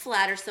 Don't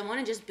flatter someone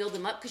and just build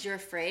them up because you're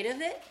afraid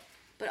of it.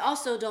 But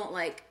also don't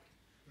like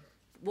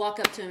walk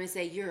up to them and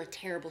say, you're a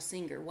terrible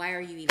singer. Why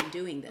are you even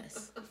doing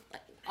this?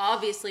 Like,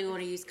 obviously, we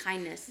want to use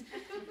kindness.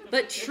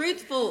 But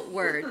truthful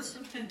words.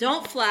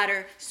 Don't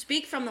flatter.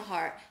 Speak from the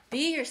heart.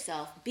 Be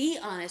yourself. Be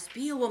honest.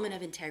 Be a woman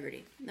of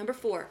integrity. Number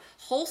 4,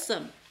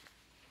 wholesome.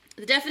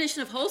 The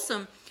definition of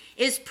wholesome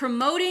is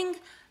promoting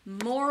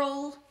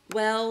moral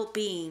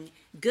well-being,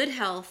 good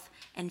health,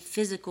 and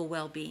physical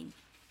well-being.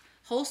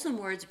 Wholesome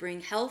words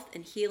bring health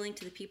and healing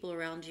to the people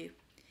around you.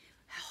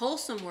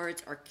 Wholesome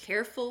words are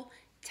careful,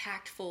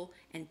 tactful,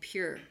 and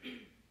pure.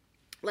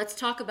 Let's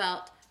talk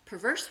about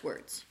perverse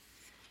words.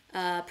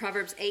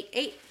 Proverbs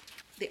 8:8.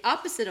 The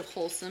opposite of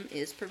wholesome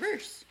is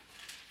perverse.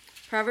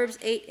 Proverbs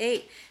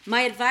 8:8.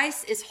 My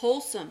advice is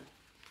wholesome.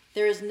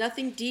 There is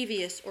nothing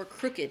devious or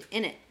crooked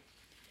in it.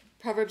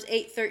 Proverbs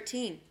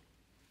 8:13.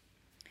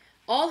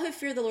 All who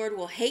fear the Lord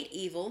will hate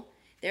evil.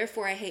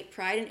 Therefore, I hate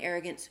pride and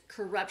arrogance,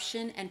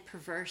 corruption and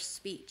perverse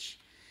speech.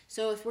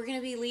 So if we're going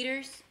to be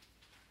leaders,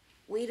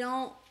 we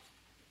don't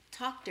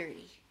talk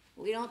dirty.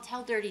 We don't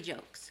tell dirty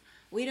jokes.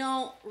 We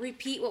don't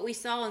repeat what we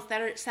saw on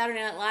Saturday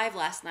Night Live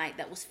last night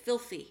that was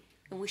filthy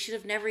and we should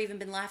have never even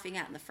been laughing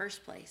at in the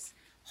first place.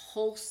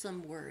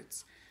 Wholesome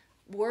words.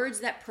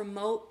 Words that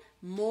promote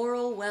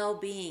moral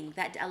well-being.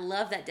 I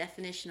love that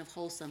definition of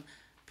wholesome.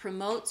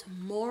 Promotes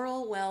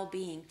moral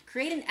well-being.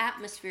 Create an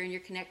atmosphere in your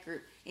Connect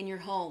group, in your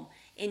home,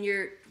 in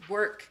your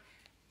work.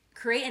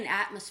 Create an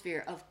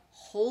atmosphere of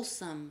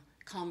wholesome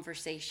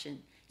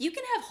conversation. You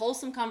can have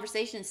wholesome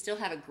conversation and still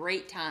have a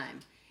great time.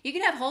 You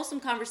can have wholesome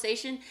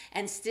conversation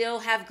and still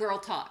have girl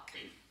talk.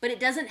 But it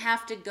doesn't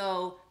have to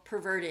go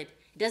perverted.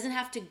 It doesn't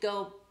have to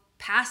go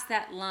past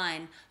that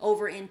line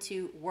over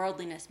into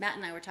worldliness.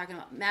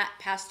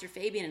 Pastor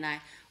Fabian and I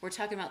were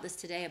talking about this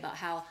today, about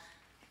how,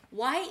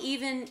 why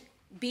even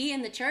be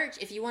in the church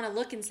if you want to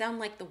look and sound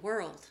like the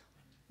world?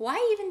 Why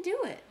even do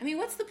it? I mean,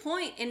 what's the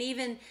point in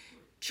even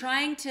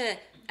trying to,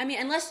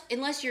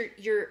 unless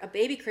you're a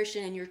baby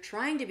Christian and you're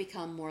trying to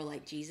become more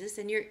like Jesus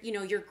and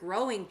you're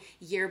growing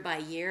year by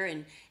year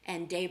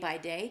and day by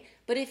day.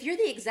 But if you're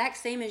the exact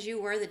same as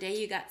you were the day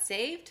you got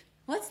saved,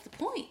 what's the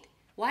point?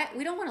 Why?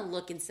 We don't want to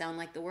look and sound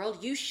like the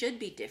world. You should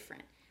be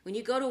different. When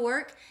you go to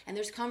work and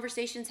there's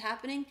conversations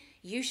happening,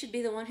 you should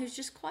be the one who's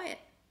just quiet,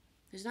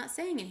 who's not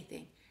saying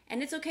anything.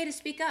 And it's okay to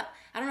speak up.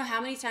 I don't know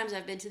how many times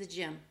I've been to the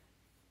gym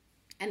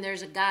and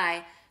there's a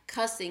guy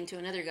cussing to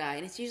another guy,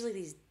 and it's usually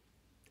these,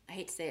 I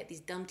hate to say it,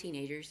 these dumb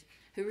teenagers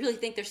who really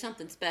think there's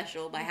something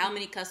special by how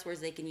many cuss words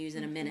they can use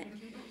in a minute.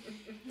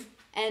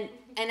 And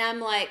I'm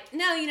like,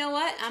 no, you know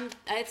what?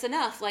 It's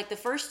enough. Like the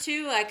first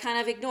two I kind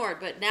of ignored,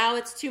 but now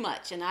it's too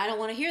much, and I don't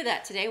want to hear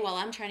that today while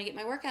I'm trying to get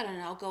my workout on.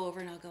 And I'll go over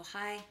and I'll go,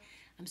 hi,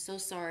 I'm so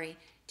sorry.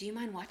 Do you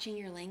mind watching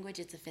your language?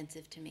 It's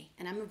offensive to me.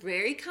 And I'm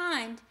very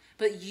kind,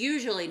 but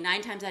usually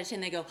 9 times out of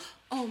 10 they go,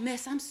 oh,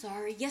 miss, I'm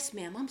sorry. Yes,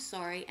 ma'am, I'm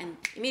sorry. And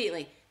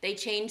immediately they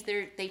change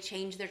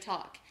their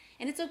talk.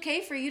 And it's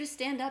okay for you to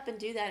stand up and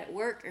do that at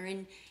work or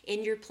in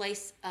your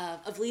place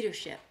of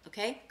leadership,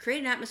 okay? Create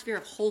an atmosphere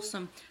of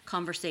wholesome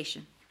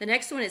conversation. The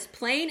next one is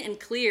plain and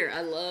clear.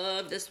 I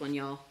love this one,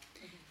 y'all.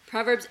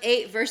 Proverbs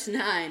 8, verse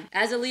 9.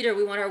 As a leader,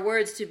 we want our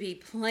words to be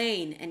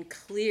plain and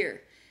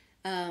clear.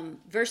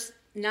 Verse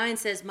 9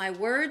 says, my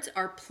words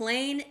are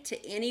plain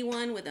to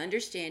anyone with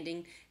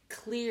understanding,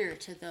 clear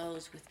to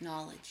those with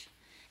knowledge.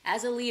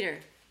 As a leader,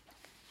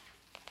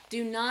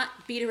 do not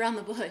beat around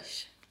the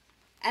bush.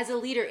 As a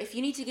leader, if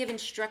you need to give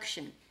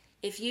instruction,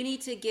 if you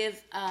need to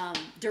give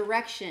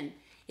direction,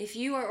 if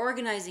you are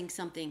organizing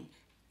something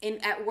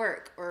at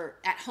work or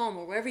at home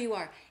or wherever you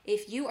are,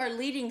 if you are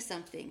leading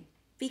something,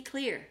 be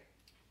clear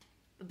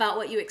about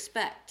what you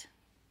expect.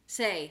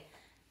 Say,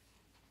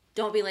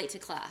 don't be late to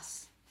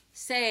class.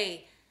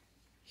 Say,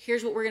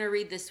 here's what we're going to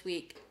read this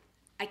week.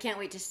 I can't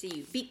wait to see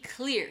you. Be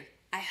clear.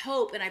 I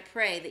hope and I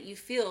pray that you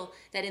feel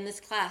that in this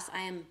class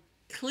I am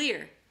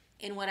clear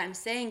in what I'm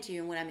saying to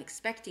you and what I'm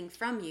expecting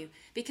from you.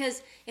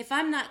 Because if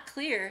I'm not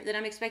clear, then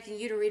I'm expecting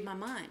you to read my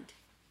mind.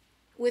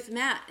 With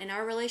Matt in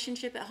our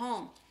relationship at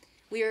home,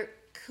 we are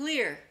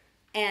clear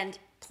and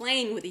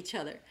plain with each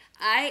other.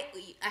 I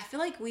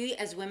feel like we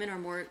as women are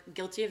more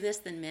guilty of this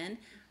than men.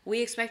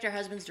 We expect our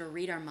husbands to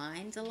read our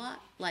minds a lot.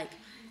 Like,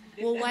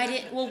 why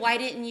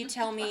didn't you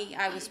tell me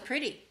I was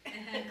pretty?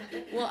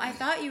 Well, I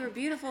thought you were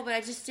beautiful, but I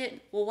just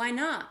didn't. Well, why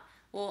not?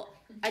 Well,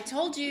 I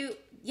told you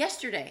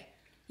yesterday.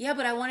 Yeah,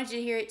 but I wanted you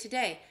to hear it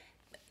today.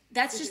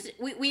 That's just,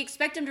 we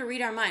expect them to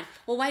read our mind.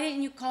 Well, why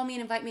didn't you call me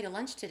and invite me to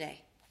lunch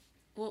today?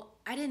 Well,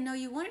 I didn't know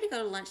you wanted to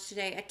go to lunch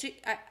today.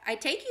 I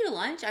take you to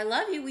lunch. I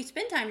love you. We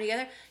spend time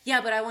together. Yeah,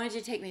 but I wanted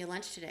you to take me to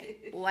lunch today.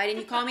 Well, why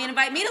didn't you call me and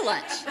invite me to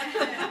lunch?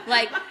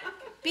 Like,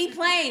 be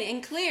plain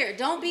and clear.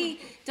 Don't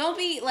be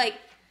like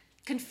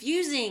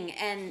confusing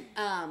and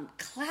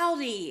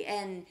cloudy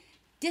and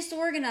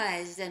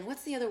disorganized. And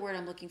what's the other word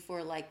I'm looking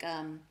for? Like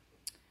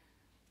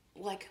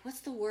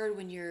what's the word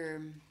when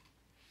you're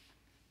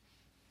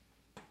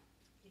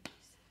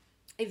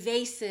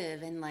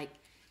evasive and like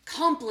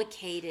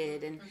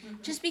complicated, and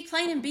just be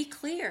plain and be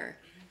clear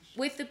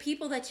with the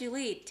people that you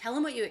lead. Tell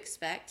them what you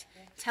expect.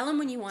 Tell them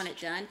when you want it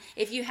done.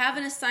 If you have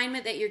an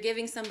assignment that you're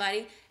giving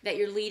somebody that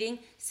you're leading,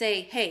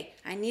 say, hey,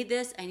 I need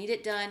this. I need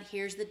it done.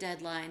 Here's the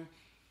deadline.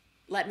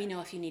 Let me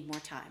know if you need more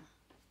time.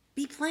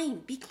 Be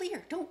plain. Be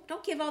clear.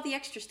 Don't give all the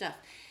extra stuff.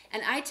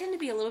 And I tend to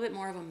be a little bit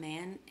more of a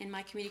man in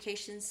my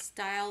communication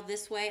style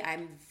this way.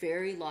 I'm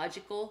very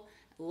logical,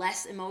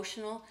 less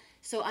emotional.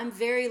 So I'm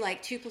very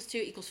like 2 +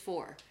 2 =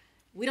 4.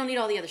 We don't need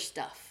all the other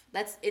stuff.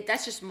 That's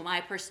just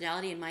my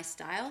personality and my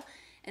style.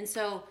 And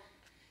so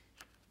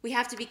we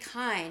have to be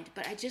kind,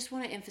 but I just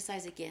want to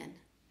emphasize again,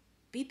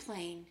 be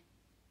plain,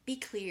 be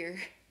clear.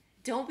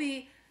 Don't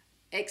be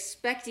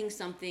expecting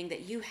something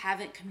that you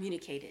haven't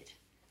communicated.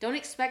 Don't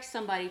expect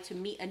somebody to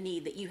meet a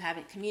need that you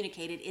haven't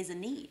communicated is a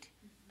need.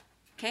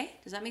 Okay?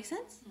 Does that make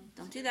sense?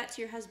 Don't do that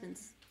to your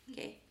husbands.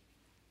 Okay?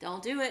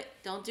 Don't do it.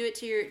 Don't do it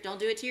to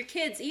your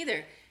kids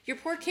either. Your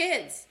poor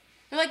kids.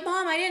 They're like,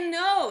 Mom, I didn't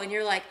know. And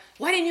you're like,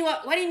 why didn't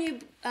you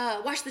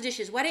wash the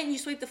dishes? Why didn't you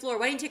sweep the floor?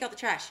 Why didn't you take out the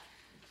trash?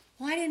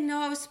 Well, I didn't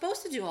know I was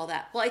supposed to do all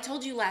that. Well, I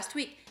told you last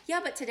week.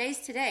 Yeah, but today's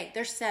today.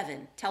 They're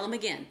 7. Tell them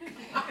again.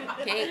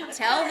 Okay?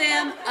 Tell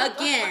them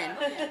again.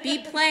 Be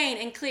plain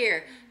and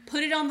clear.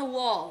 Put it on the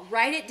wall.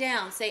 Write it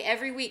down. Say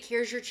every week,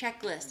 here's your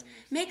checklist.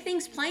 Make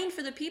things plain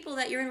for the people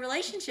that you're in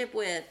relationship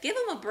with. Give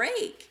them a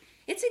break.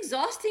 It's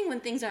exhausting when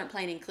things aren't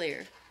plain and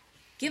clear.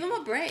 Give them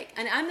a break.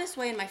 And I'm this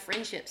way in my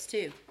friendships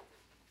too.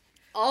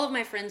 All of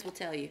my friends will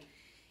tell you,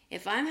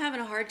 if I'm having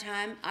a hard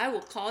time, I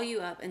will call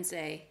you up and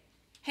say,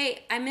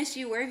 hey, I miss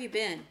you. Where have you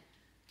been?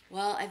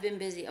 Well, I've been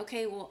busy.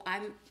 Okay, well,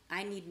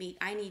 I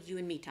need you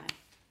and me time.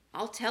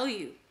 I'll tell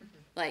you.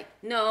 Like,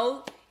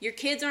 no, your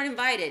kids aren't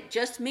invited.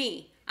 Just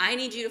me. I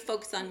need you to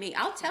focus on me.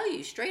 I'll tell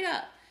you straight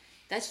up.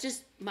 That's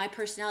just my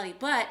personality.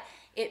 But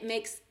it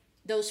makes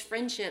those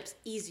friendships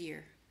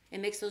easier. It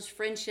makes those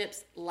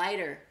friendships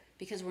lighter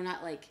because we're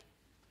not like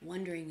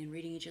wondering and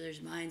reading each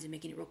other's minds and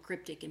making it real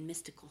cryptic and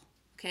mystical.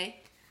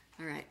 Okay?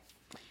 All right.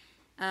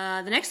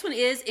 The next one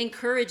is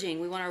encouraging.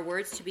 We want our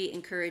words to be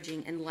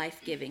encouraging and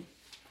life-giving.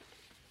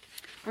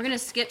 We're going to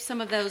skip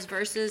some of those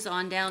verses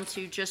on down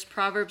to just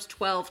Proverbs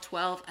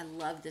 12:12. I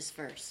love this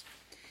verse.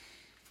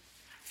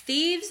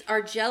 Thieves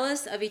are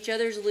jealous of each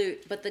other's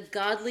loot, but the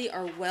godly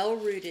are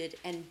well-rooted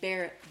and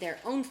bear their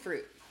own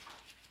fruit.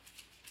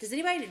 Does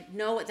anybody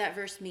know what that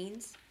verse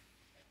means?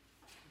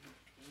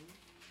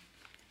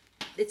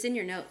 It's in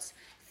your notes.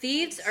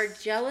 Thieves are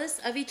jealous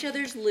of each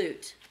other's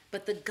loot,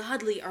 but the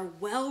godly are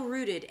well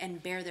rooted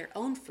and bear their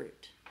own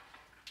fruit.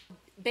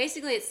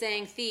 Basically, it's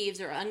saying thieves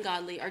or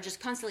ungodly are just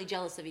constantly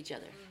jealous of each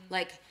other.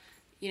 Like,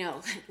 you know,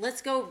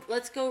 let's go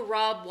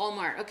rob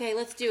Walmart. Okay,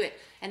 let's do it.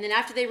 And then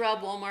after they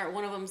rob Walmart,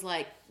 one of them's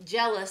like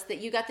jealous that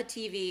you got the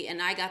TV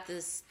and I got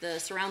the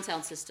surround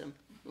sound system.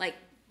 Like,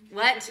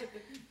 what?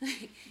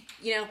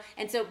 You know,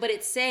 and so, but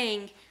it's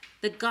saying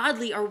the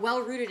godly are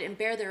well rooted and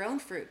bear their own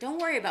fruit. Don't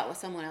worry about what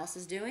someone else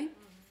is doing.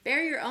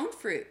 Bear your own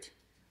fruit.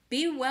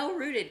 Be well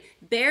rooted.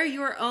 Bear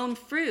your own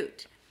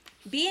fruit.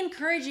 Be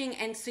encouraging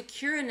and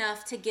secure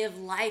enough to give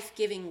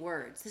life-giving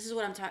words. This is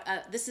what I'm talking.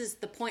 This is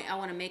the point I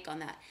want to make on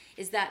that.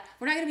 Is that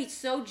we're not going to be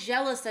so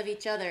jealous of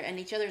each other and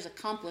each other's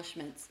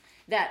accomplishments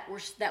that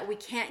we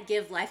can't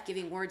give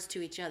life-giving words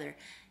to each other.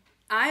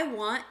 I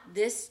want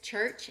this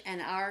church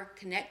and our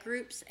connect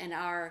groups and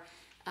our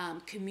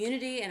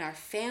community and our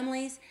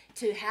families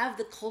to have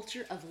the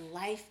culture of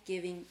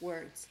life-giving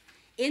words.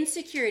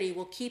 Insecurity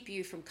will keep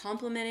you from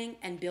complimenting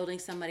and building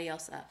somebody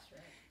else up.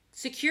 Right.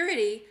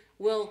 Security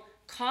will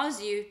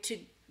cause you to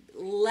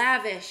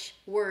lavish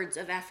words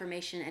of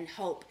affirmation and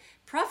hope.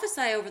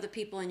 Prophesy over the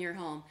people in your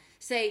home.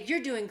 Say,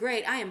 you're doing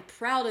great. I am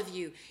proud of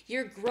you.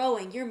 You're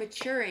growing. You're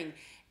maturing.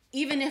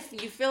 Even if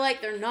you feel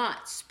like they're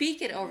not,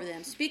 speak it over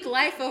them. Speak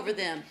life over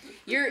them.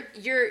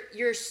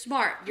 You're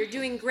smart. You're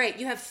doing great.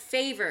 You have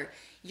favor.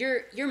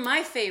 You're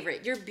my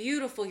favorite. You're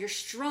beautiful. You're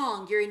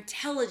strong. You're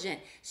intelligent.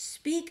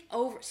 Speak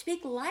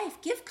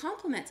life. Give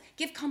compliments.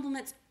 Give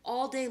compliments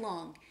all day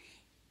long.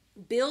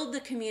 Build the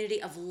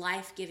community of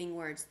life-giving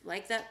words.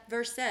 Like that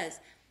verse says,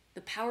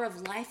 the power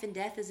of life and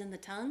death is in the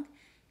tongue.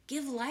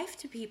 Give life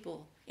to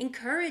people.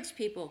 Encourage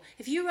people.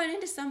 If you run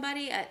into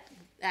somebody at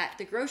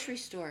the grocery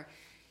store,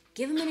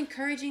 give them an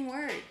encouraging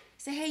word.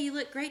 Say, hey, you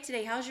look great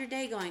today. How's your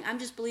day going? I'm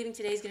just believing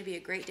today's going to be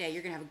a great day.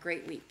 You're going to have a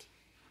great week.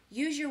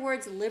 Use your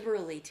words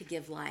liberally to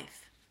give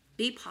life.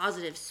 Be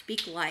positive.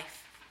 Speak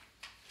life.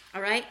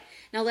 All right?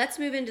 Now let's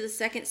move into the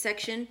second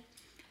section,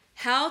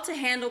 how to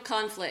handle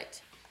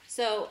conflict.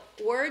 So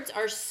words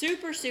are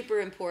super, super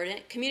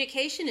important.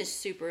 Communication is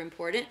super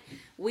important.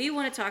 We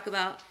want to talk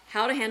about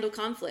how to handle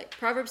conflict.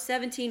 Proverbs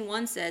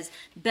 17:1 says,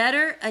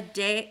 better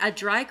a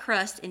dry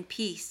crust in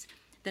peace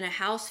than a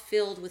house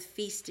filled with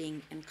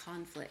feasting and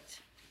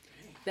conflict.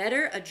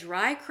 Better a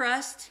dry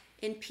crust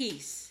in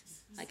peace.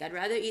 Like I'd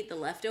rather eat the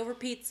leftover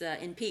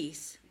pizza in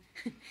peace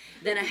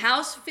than a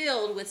house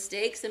filled with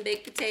steaks and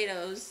baked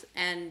potatoes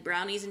and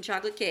brownies and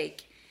chocolate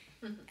cake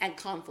and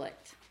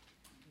conflict.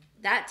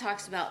 That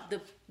talks about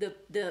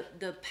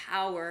the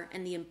power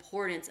and the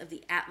importance of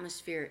the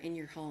atmosphere in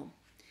your home.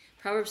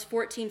 Proverbs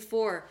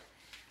 14:4.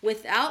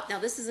 Now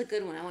this is a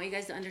good one. I want you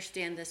guys to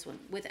understand this one.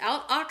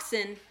 Without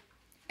oxen,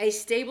 a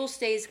stable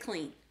stays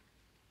clean,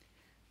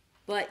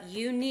 but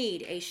you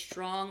need a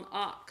strong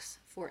ox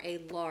for a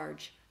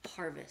large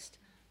harvest.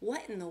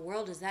 What in the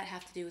world does that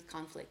have to do with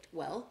conflict?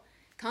 Well,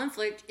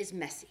 conflict is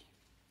messy.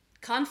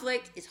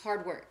 Conflict is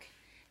hard work.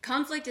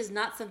 Conflict is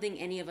not something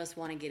any of us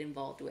want to get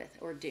involved with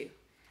or do.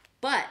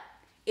 But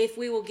if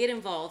we will get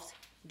involved,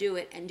 do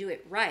it, and do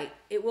it right,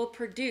 it will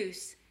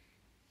produce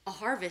a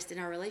harvest in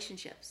our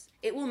relationships.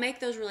 It will make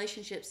those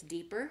relationships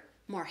deeper,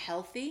 more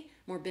healthy,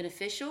 more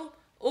beneficial,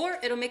 or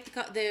it'll make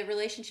the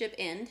relationship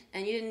end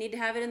and you didn't need to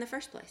have it in the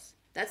first place.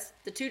 That's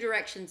the two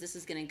directions this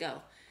is going to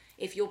go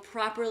if you'll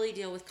properly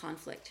deal with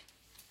conflict.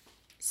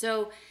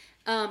 So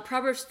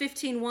Proverbs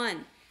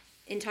 15:1,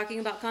 in talking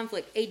about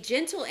conflict, a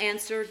gentle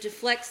answer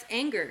deflects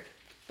anger,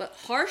 but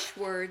harsh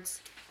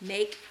words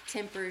make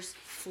tempers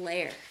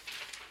flare.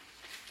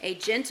 A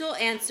gentle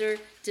answer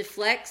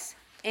deflects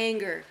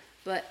anger,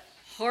 but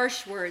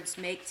harsh words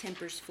make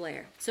tempers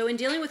flare. So in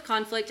dealing with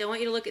conflict, I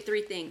want you to look at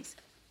three things.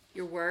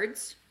 Your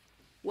words.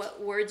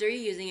 What words are you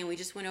using? And we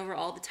just went over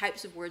all the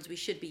types of words we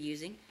should be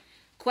using.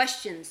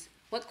 Questions.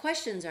 What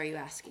questions are you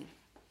asking?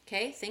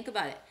 Okay, think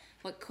about it.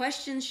 What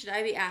questions should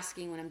I be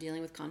asking when I'm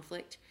dealing with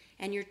conflict?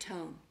 And your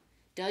tone.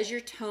 Does your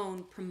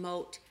tone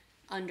promote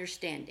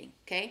understanding?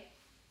 Okay?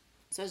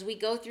 So as we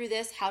go through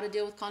this, how to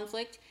deal with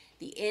conflict,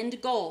 the end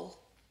goal,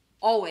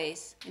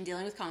 always, in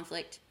dealing with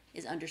conflict,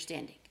 is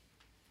understanding.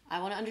 I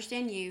want to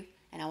understand you,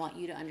 and I want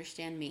you to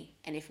understand me.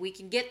 And if we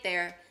can get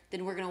there,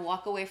 then we're going to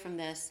walk away from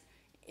this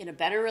in a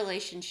better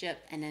relationship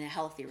and in a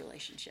healthy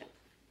relationship.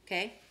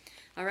 Okay?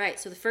 All right,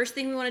 so the first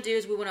thing we want to do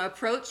is we want to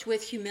approach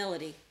with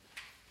humility.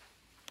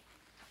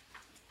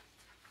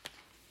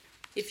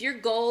 If your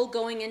goal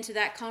going into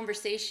that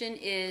conversation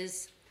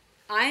is,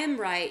 I am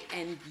right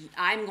and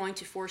I'm going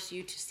to force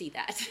you to see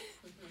that,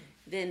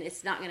 then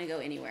it's not going to go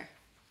anywhere.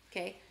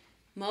 Okay?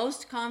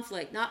 Most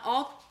conflict, not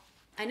all,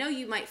 I know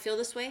you might feel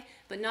this way,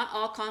 but not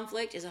all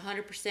conflict is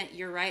 100%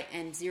 you're right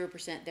and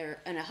 0%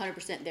 they're, and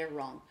 100% they're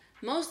wrong.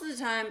 Most of the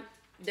time,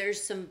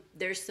 there's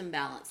some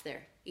balance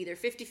there, either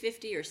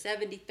 50-50 or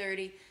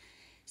 70-30.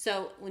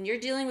 So when you're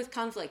dealing with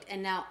conflict,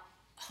 and now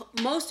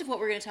most of what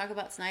we're going to talk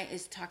about tonight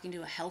is talking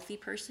to a healthy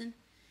person.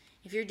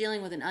 If you're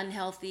dealing with an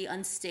unhealthy,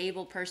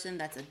 unstable person,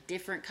 that's a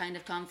different kind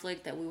of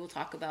conflict that we will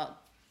talk about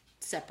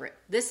separate.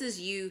 This is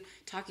you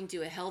talking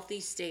to a healthy,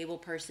 stable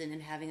person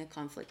and having a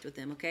conflict with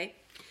them, okay?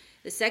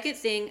 The second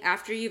thing,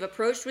 after you've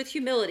approached with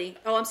humility,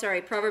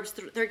 Proverbs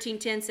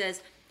 13:10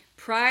 says,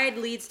 pride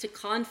leads to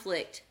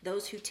conflict.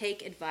 Those who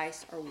take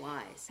advice are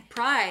wise.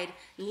 Pride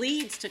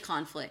leads to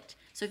conflict.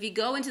 So if you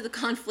go into the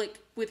conflict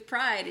with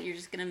pride, you're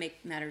just going to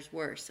make matters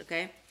worse,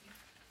 okay?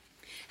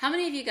 How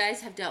many of you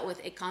guys have dealt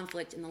with a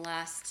conflict in the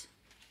last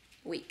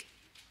week?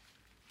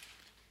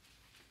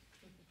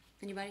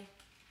 Anybody?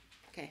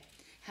 Okay.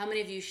 How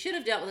many of you should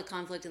have dealt with a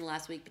conflict in the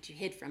last week, but you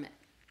hid from it?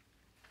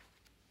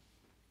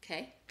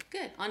 Okay,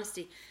 good.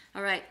 Honesty.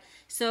 All right.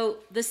 So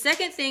the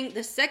second thing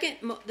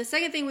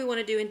we want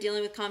to do in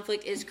dealing with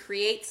conflict is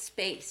create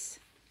space.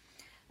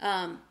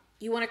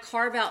 You want to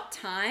carve out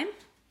time.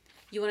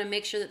 You want to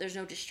make sure that there's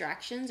no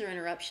distractions or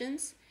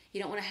interruptions.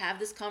 You don't want to have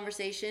this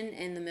conversation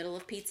in the middle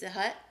of Pizza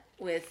Hut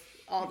with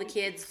all the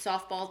kids'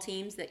 softball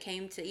teams that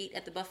came to eat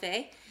at the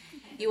buffet.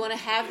 You want to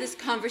have this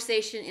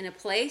conversation in a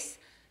place.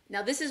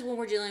 Now, this is when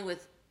we're dealing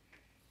with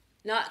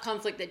not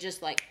conflict that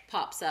just like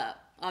pops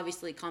up.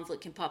 Obviously,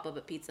 conflict can pop up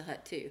at Pizza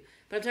Hut too.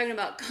 But I'm talking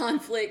about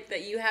conflict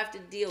that you have to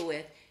deal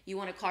with. You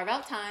want to carve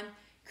out time,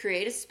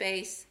 create a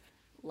space,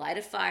 light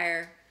a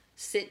fire,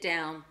 sit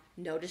down,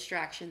 no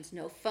distractions,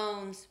 no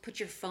phones. Put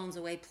your phones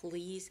away,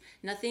 please.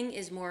 Nothing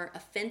is more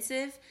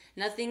offensive.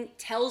 Nothing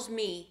tells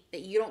me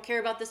that you don't care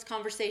about this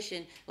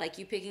conversation like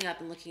you picking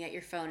up and looking at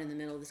your phone in the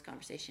middle of this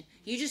conversation.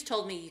 You just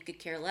told me you could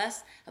care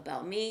less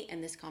about me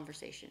and this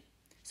conversation.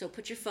 So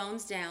put your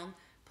phones down,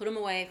 put them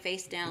away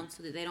face down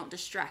so that they don't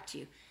distract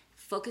you.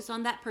 Focus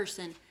on that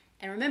person.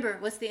 And remember,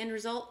 what's the end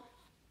result?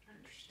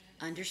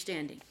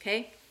 Understanding.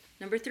 Okay?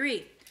 Number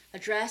 3,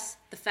 address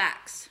the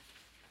facts.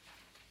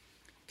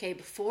 Okay,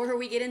 before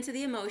we get into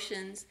the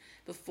emotions,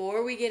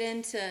 before we get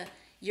into,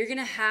 you're going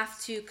to have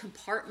to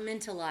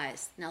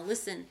compartmentalize. Now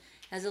listen,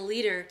 as a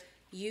leader,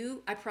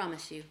 I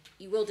promise you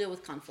will deal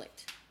with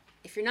conflict.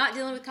 If you're not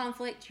dealing with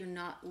conflict, you're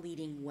not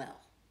leading well.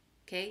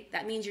 Okay?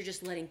 That means you're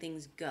just letting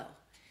things go.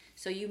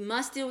 So you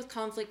must deal with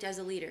conflict as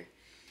a leader.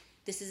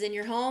 This is in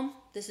your home.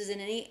 This is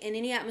in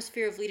any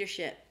atmosphere of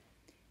leadership.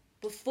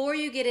 Before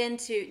you get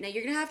into, now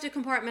you're going to have to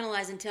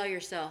compartmentalize and tell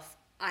yourself,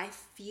 I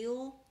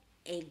feel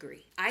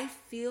angry. I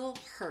feel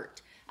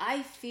hurt.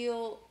 I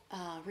feel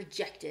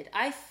rejected.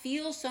 I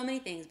feel so many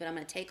things, but I'm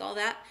going to take all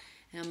that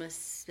and I'm going to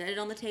set it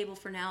on the table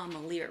for now. I'm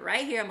going to leave it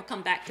right here. I'm going to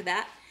come back to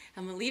that.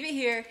 I'm going to leave it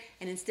here,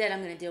 and instead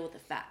I'm going to deal with the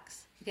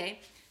facts. Okay?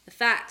 The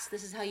facts,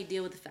 this is how you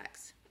deal with the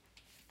facts.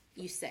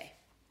 You say,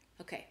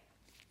 okay,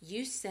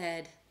 you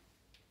said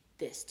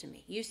this to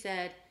me. You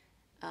said,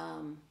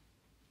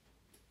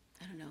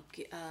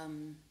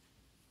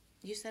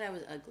 you said I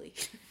was ugly.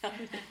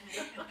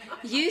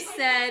 You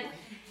said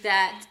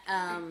that,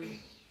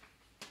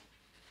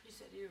 you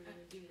said you were going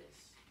to do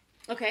this.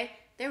 Okay,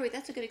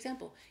 that's a good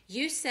example.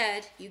 You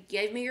said, you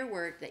gave me your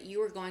word that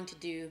you were going to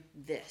do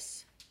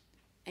this,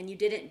 and you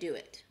didn't do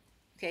it.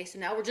 Okay, so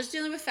now we're just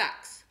dealing with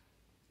facts.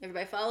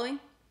 Everybody following?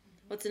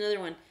 Mm-hmm. What's another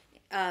one?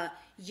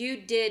 You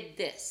did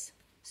this.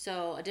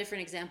 So a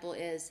different example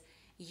is,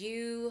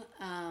 you,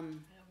 I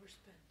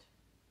overspent.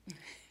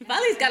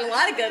 Valley's got a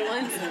lot of good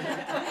ones.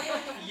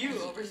 You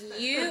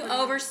overspent. You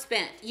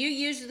overspent. You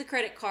used the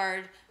credit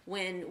card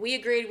when we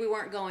agreed we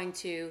weren't going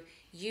to.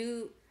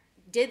 You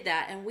did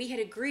that, and we had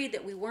agreed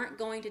that we weren't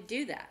going to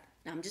do that.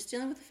 Now, I'm just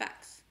dealing with the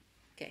facts.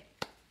 Okay.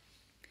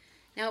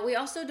 Now, we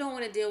also don't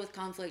want to deal with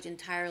conflict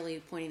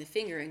entirely pointing the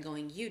finger and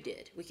going, you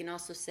did. We can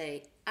also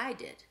say, I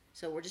did.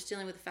 So we're just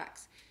dealing with the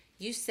facts.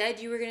 You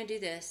said you were going to do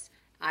this.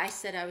 I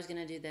said I was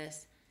going to do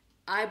this.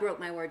 I broke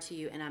my word to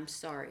you, and I'm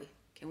sorry.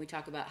 Can we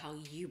talk about how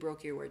you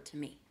broke your word to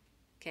me?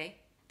 Okay?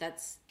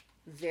 That's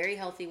a very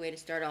healthy way to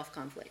start off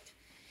conflict.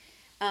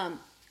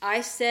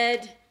 I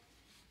said,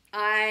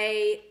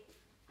 man,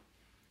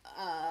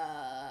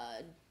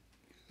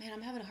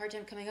 I'm having a hard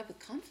time coming up with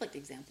conflict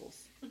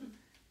examples.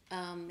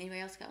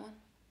 Anybody else got one?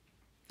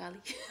 Valley?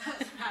 I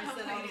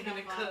said I was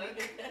gonna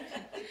cook.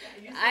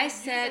 I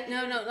said,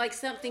 no, like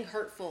something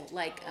hurtful,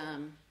 like,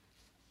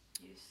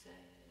 You said...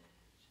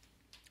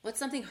 what's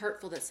something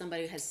hurtful that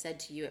somebody has said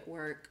to you at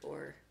work,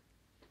 or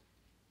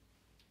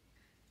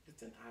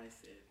It's an I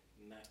said,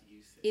 not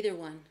you said. either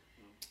one?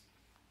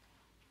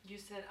 You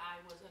said I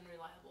was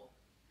unreliable.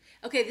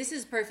 Okay, this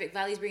is perfect.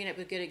 Valley's bringing up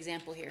a good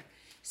example here.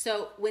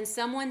 So when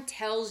someone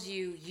tells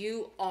you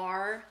you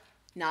are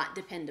not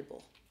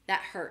dependable,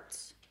 that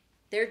hurts.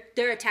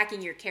 They're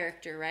attacking your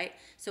character, right?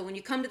 So when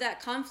you come to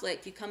that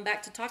conflict, you come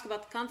back to talk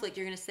about the conflict,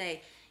 you're going to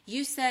say,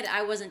 you said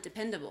I wasn't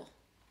dependable.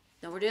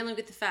 No, we're dealing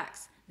with the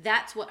facts.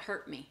 That's what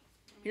hurt me.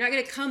 You're not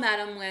going to come at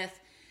them with,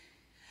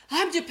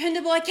 I'm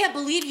dependable. I can't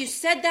believe you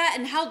said that,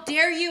 and how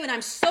dare you, and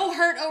I'm so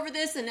hurt over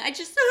this, and I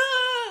just,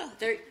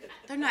 They're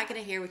not going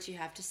to hear what you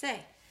have to say,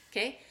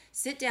 okay?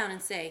 Sit down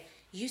and say,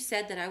 you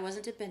said that I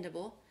wasn't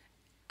dependable.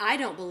 I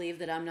don't believe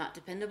that I'm not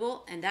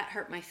dependable, and that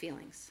hurt my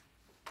feelings.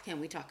 Can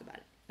we talk about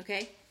it,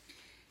 okay?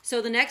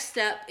 So the next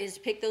step is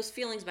pick those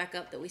feelings back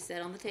up that we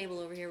said on the table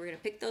over here. We're going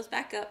to pick those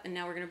back up, and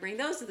now we're going to bring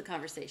those to the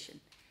conversation.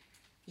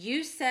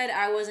 You said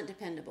I wasn't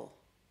dependable.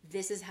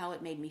 This is how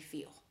it made me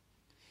feel.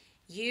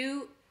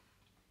 You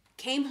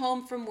came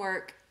home from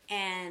work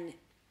and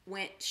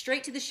went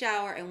straight to the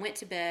shower and went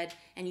to bed,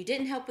 and you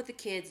didn't help with the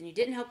kids, and you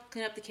didn't help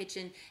clean up the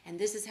kitchen, and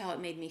this is how it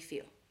made me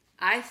feel.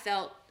 I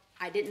felt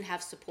I didn't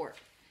have support.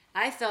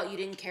 I felt you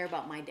didn't care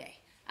about my day.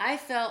 I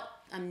felt,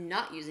 I'm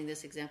not using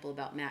this example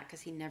about Matt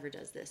because he never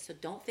does this, so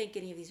don't think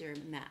any of these are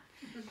Matt.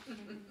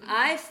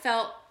 I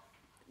felt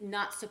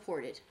not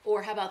supported.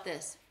 Or how about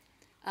this?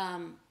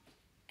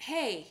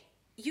 Hey,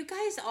 you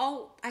guys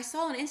all, I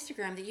saw on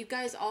Instagram that you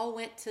guys all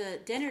went to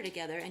dinner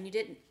together and you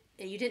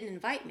didn't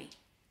invite me.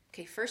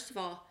 Okay, first of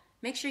all,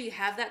 make sure you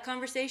have that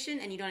conversation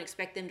and you don't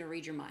expect them to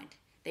read your mind.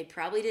 They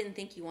probably didn't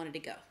think you wanted to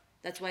go.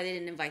 That's why they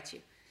didn't invite you.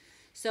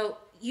 So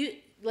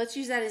let's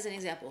use that as an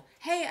example.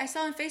 Hey, I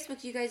saw on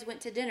Facebook you guys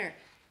went to dinner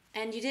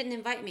and you didn't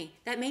invite me.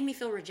 That made me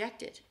feel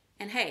rejected.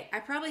 And hey, I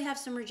probably have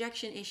some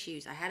rejection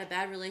issues. I had a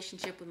bad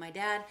relationship with my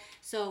dad.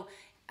 So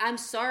I'm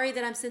sorry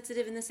that I'm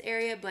sensitive in this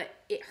area, but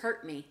it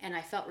hurt me and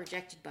I felt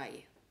rejected by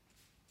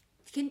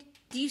you.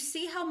 Do you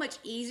see how much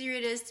easier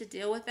it is to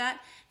deal with that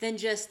than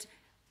just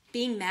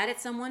being mad at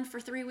someone for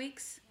 3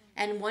 weeks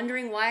and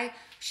wondering why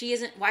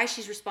she's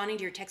responding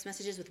to your text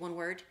messages with one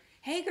word?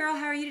 Hey girl,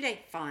 how are you today?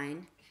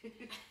 Fine.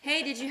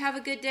 Hey, did you have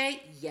a good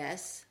day?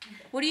 Yes.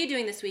 What are you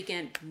doing this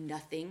weekend?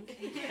 Nothing.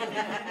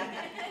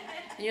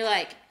 And you're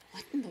like,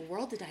 what in the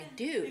world did I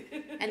do?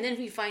 And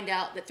then you find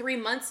out that 3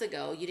 months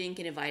ago you didn't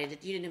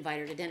invite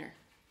her to dinner.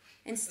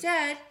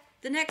 Instead,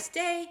 the next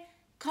day,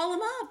 call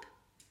them up.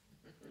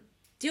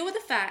 Deal with the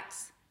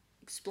facts.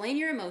 Explain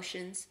your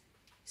emotions.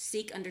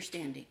 Seek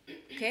understanding.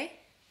 Okay?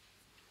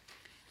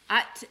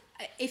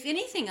 If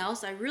anything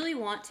else, I really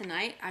want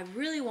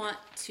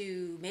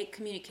to make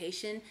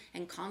communication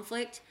and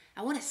conflict,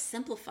 I want to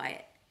simplify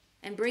it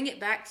and bring it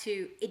back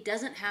to, it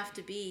doesn't have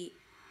to be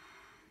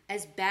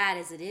as bad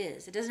as it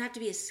is. It doesn't have to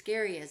be as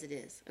scary as it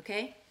is,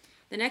 okay?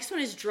 The next one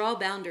is draw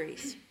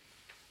boundaries.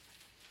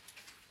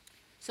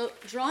 So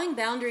drawing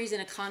boundaries in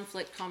a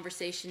conflict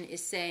conversation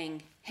is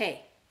saying,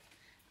 hey,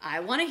 I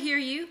want to hear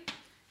you.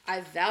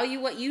 I value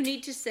what you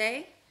need to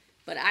say,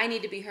 but I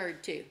need to be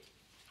heard too.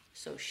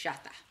 So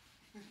shata.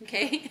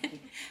 Okay?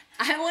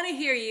 I want to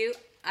hear you.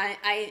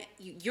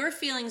 Your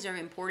feelings are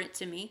important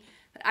to me,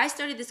 but I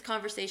started this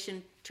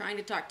conversation trying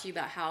to talk to you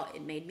about how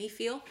it made me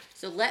feel.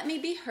 So let me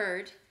be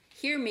heard,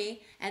 hear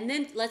me, and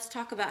then let's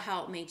talk about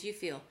how it made you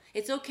feel.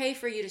 It's okay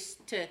for you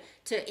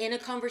to in a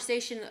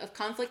conversation of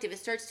conflict, if it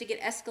starts to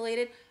get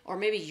escalated, or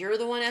maybe you're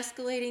the one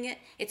escalating it,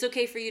 it's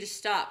okay for you to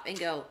stop and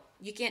go,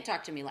 you can't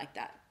talk to me like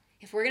that.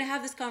 If we're going to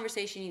have this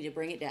conversation, you need to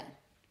bring it down.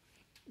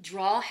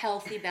 Draw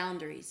healthy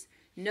boundaries.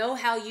 Know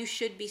how you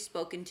should be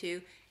spoken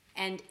to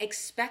and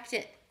expect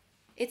it.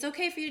 It's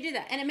okay for you to do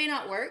that. And it may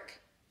not work,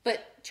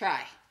 but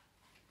try.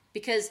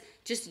 Because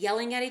just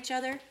yelling at each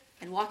other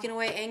and walking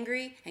away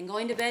angry and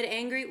going to bed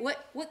angry,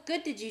 what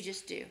good did you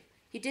just do?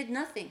 You did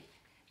nothing.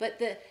 But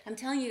I'm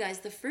telling you guys,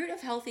 the fruit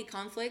of healthy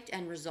conflict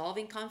and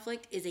resolving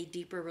conflict is a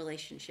deeper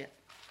relationship.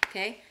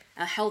 Okay?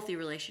 A healthy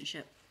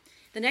relationship.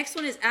 The next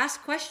one is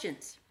ask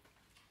questions.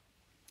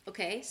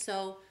 Okay,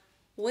 so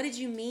what did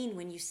you mean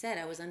when you said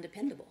I was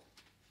undependable?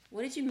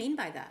 What did you mean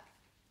by that?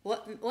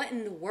 What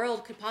in the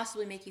world could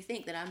possibly make you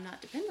think that I'm not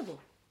dependable?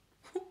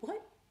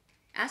 What?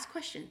 Ask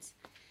questions.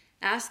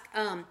 Ask,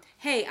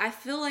 hey, I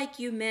feel like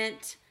you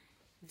meant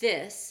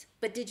this,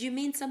 but did you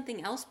mean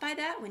something else by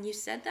that when you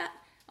said that?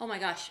 Oh my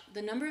gosh,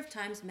 the number of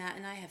times Matt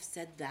and I have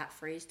said that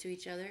phrase to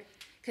each other,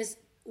 because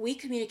we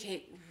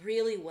communicate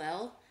really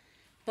well,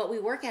 but we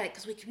work at it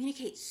because we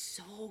communicate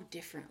so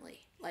differently.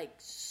 Like,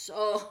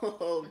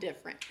 so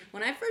different.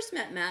 When I first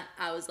met Matt,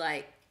 I was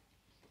like,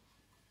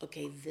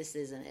 okay, this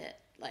isn't it.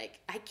 Like,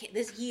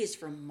 he is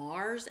from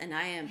Mars, and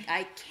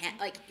I can't,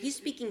 like, he's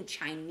speaking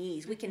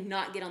Chinese. We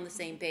cannot get on the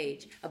same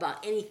page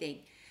about anything.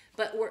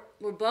 But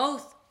we're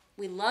both,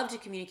 we love to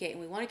communicate,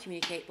 and we want to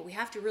communicate, but we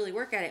have to really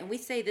work at it. And we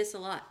say this a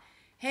lot.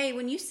 Hey,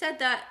 when you said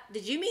that,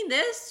 did you mean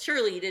this?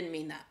 Surely you didn't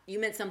mean that. You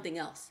meant something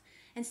else.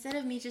 Instead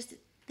of me just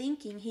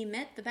thinking he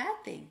meant the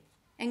bad thing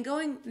and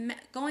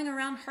going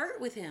around hurt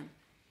with him.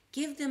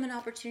 Give them an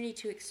opportunity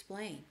to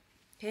explain,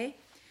 okay?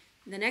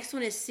 The next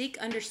one is seek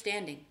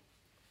understanding.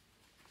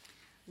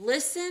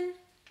 Listen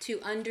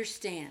to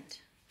understand.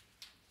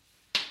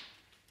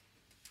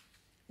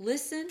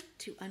 Listen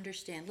to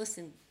understand.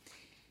 Listen,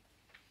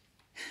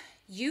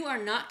 you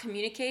are not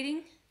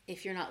communicating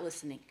if you're not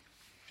listening.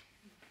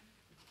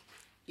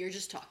 You're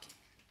just talking,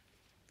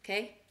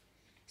 okay?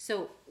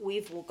 So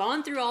we've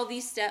gone through all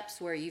these steps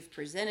where you've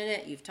presented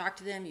it, you've talked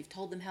to them, you've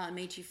told them how it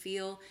made you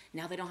feel.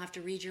 Now they don't have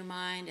to read your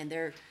mind, and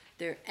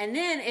and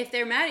then if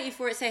they're mad at you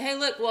for it, say, hey,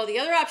 look, well, the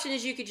other option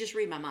is you could just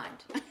read my mind.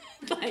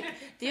 Like,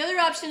 the other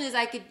option is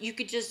you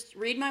could just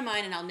read my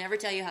mind and I'll never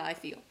tell you how I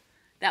feel.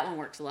 That one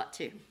works a lot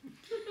too.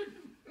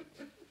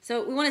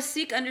 So we want to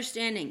seek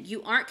understanding.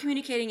 You aren't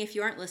communicating if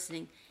you aren't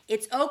listening.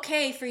 It's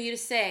okay for you to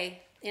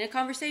say in a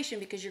conversation,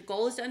 because your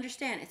goal is to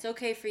understand, it's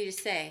okay for you to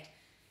say,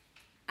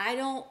 I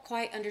don't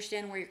quite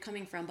understand where you're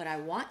coming from, but I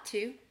want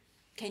to.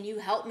 Can you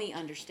help me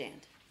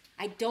understand?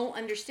 I don't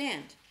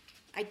understand.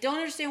 I don't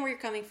understand where you're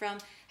coming from.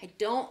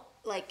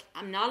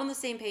 I'm not on the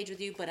same page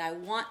with you, but I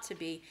want to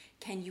be.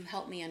 Can you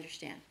help me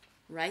understand?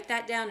 Write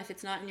that down. If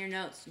it's not in your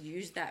notes,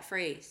 use that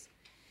phrase.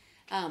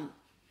 I'm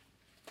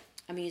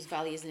going to use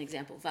Vali as an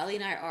example. Vali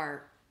and I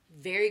are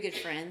very good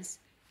friends,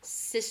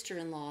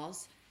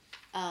 sister-in-laws.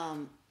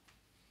 What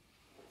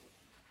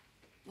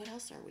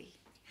else are we?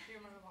 You're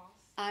my boss.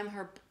 I'm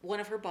one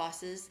of her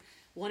bosses,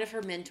 one of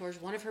her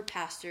mentors, one of her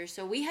pastors.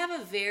 So we have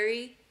a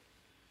very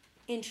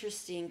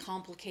interesting,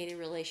 complicated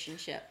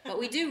relationship. But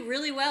we do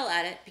really well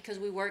at it because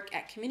we work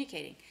at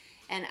communicating.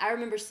 And I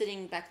remember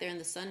sitting back there in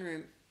the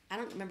sunroom. I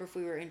don't remember if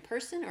we were in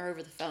person or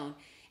over the phone.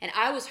 And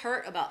I was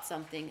hurt about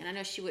something. And I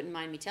know she wouldn't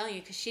mind me telling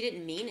you because she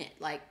didn't mean it.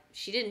 Like,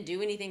 she didn't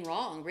do anything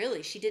wrong,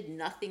 really. She did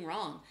nothing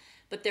wrong.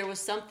 But there was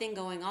something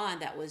going on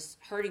that was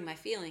hurting my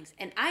feelings.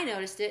 And I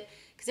noticed it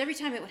because every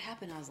time it would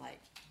happen, I was like,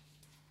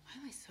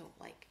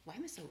 why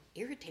am I so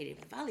irritated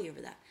with Vali over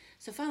that?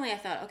 So finally I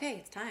thought, okay,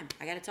 it's time.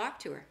 I got to talk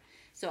to her.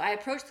 So I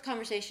approached the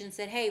conversation and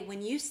said, hey,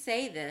 when you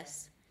say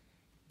this,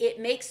 it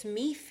makes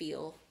me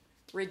feel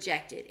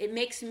rejected. It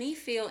makes me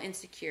feel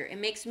insecure. It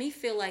makes me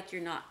feel like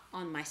you're not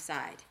on my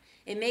side.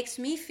 It makes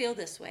me feel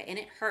this way, and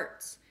it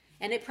hurts.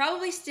 And it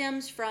probably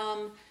stems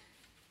from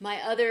my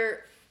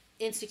other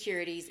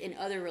insecurities in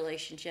other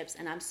relationships,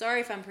 and I'm sorry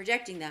if I'm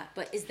projecting that,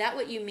 but is that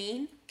what you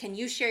mean? Can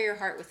you share your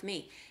heart with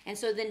me? And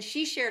so then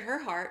she shared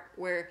her heart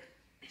where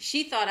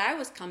she thought I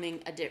was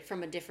coming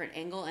from a different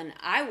angle, and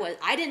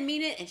I didn't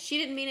mean it, and she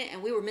didn't mean it,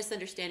 and we were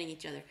misunderstanding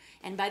each other.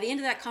 And by the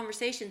end of that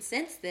conversation,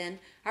 since then,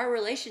 our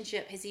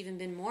relationship has even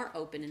been more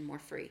open and more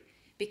free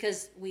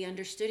because we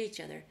understood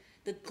each other.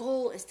 The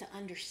goal is to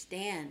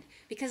understand,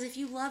 because if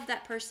you love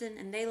that person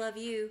and they love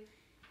you,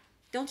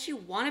 don't you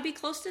want to be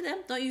close to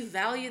them? Don't you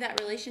value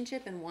that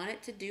relationship and want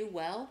it to do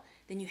well?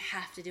 Then you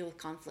have to deal with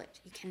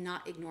conflict. You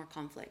cannot ignore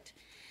conflict.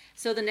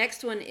 So the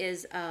next one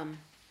is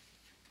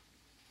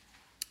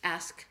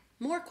ask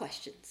more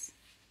questions.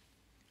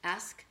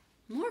 Ask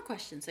more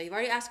questions. So you've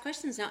already asked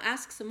questions. Now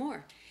ask some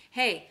more.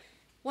 Hey,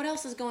 what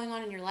else is going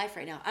on in your life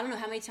right now? I don't know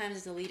how many times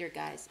as a leader,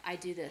 guys, I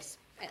do this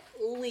at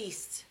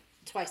least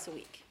twice a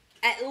week.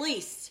 At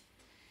least.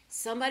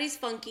 Somebody's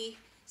funky.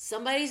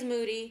 Somebody's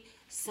moody.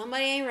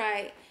 Somebody ain't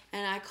right.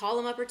 And I call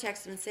them up or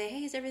text them and say,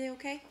 hey, is everything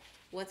okay?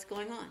 What's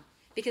going on?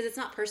 Because it's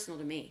not personal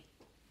to me.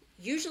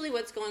 Usually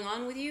what's going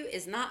on with you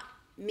is not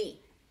me.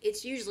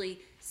 It's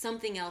usually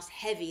something else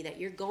heavy that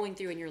you're going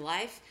through in your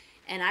life.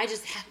 And I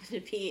just happen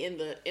to be in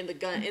the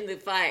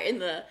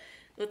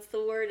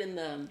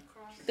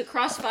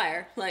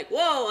crossfire. Like,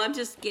 whoa, I'm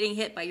just getting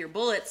hit by your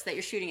bullets that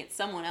you're shooting at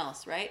someone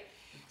else, right?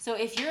 So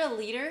if you're a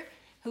leader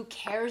who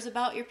cares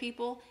about your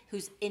people,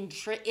 who's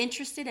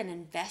interested and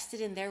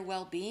invested in their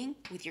well-being,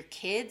 with your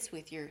kids,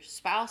 with your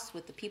spouse,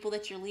 with the people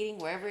that you're leading,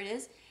 wherever it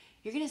is,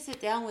 you're going to sit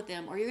down with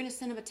them, or you're going to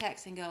send them a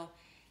text and go,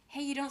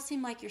 hey, you don't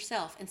seem like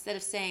yourself. Instead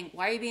of saying,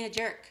 why are you being a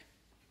jerk?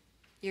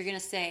 You're going to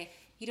say,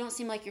 you don't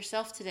seem like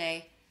yourself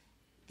today.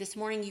 This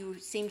morning you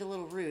seemed a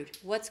little rude.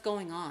 What's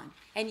going on?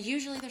 And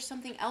usually there's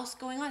something else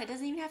going on. It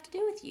doesn't even have to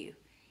do with you.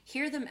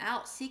 Hear them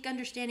out. Seek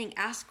understanding.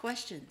 Ask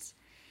questions.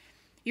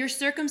 Your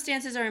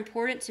circumstances are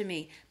important to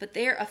me, but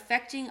they are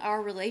affecting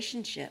our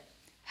relationship.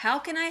 How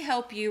can I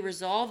help you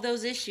resolve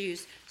those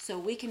issues so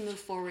we can move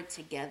forward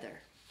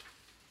together?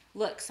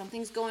 Look,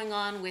 something's going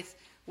on with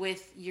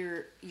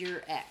your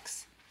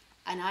ex,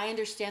 and I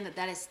understand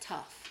that is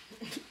tough,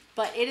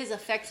 but it is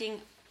affecting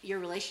your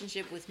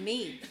relationship with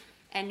me,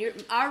 and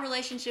our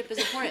relationship is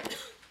important.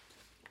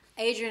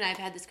 Adrian and I have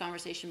had this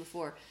conversation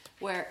before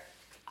where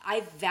I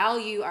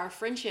value our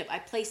friendship.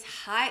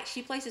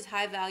 She places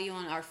high value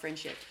on our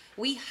friendship.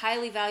 We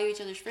highly value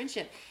each other's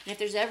friendship. And if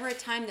there's ever a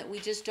time that we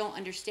just don't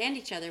understand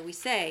each other, we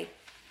say,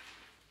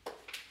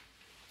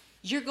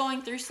 you're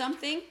going through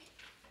something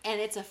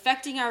and it's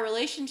affecting our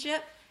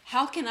relationship.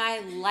 How can I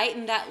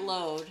lighten that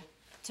load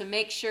to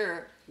make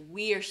sure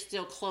we are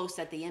still close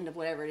at the end of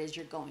whatever it is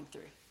you're going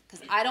through?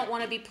 Because I don't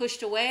want to be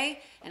pushed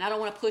away and I don't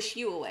want to push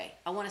you away.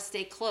 I want to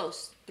stay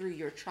close through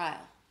your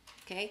trial.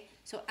 Okay?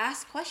 So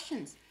ask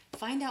questions.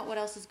 Find out what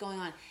else is going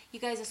on. You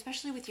guys,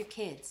 especially with your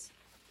kids,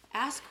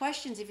 ask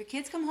questions. If your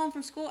kids come home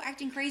from school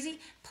acting crazy,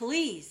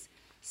 please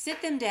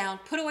sit them down,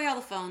 put away all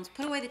the phones,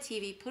 put away the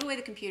TV, put away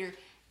the computer,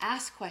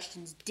 ask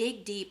questions,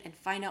 dig deep, and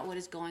find out what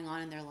is going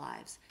on in their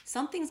lives.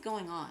 Something's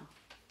going on.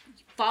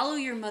 Follow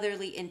your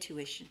motherly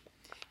intuition.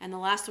 And the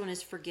last one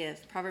is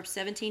forgive. Proverbs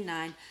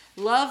 17:9.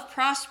 Love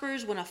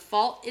prospers when a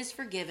fault is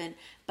forgiven,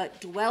 but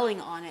dwelling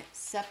on it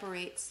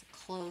separates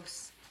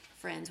close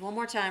friends. One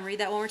more time. Read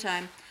that one more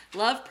time.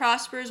 Love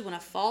prospers when a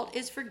fault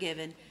is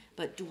forgiven,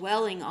 but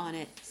dwelling on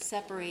it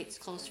separates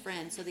close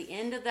friends. So the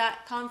end of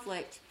that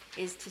conflict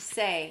is to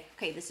say,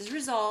 okay, this is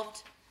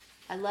resolved.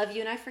 I love you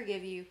and I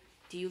forgive you.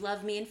 Do you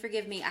love me and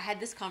forgive me? I had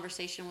this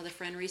conversation with a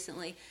friend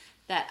recently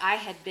that I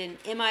had been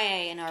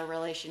MIA in our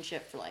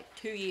relationship for like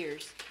 2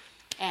 years.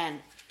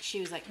 And she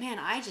was like, man,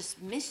 I just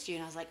missed you.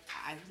 And I was like,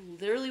 I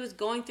literally was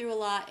going through a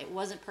lot. It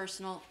wasn't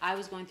personal. I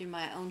was going through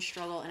my own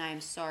struggle, and I am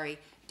sorry.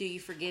 do you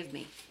forgive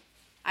me?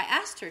 I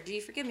asked her, do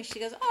you forgive me?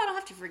 She goes, oh, I don't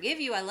have to forgive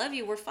you. I love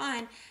you. We're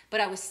fine.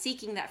 But I was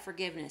seeking that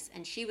forgiveness,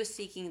 and she was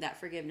seeking that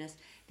forgiveness.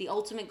 The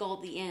ultimate goal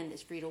at the end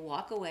is for you to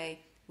walk away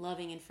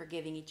loving and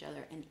forgiving each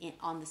other and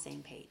on the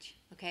same page.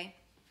 Okay?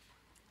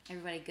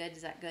 Everybody good?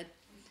 Is that good?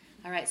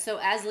 All right. So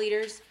as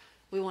leaders,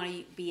 we want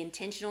to be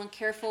intentional and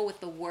careful with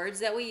the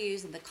words that we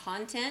use and the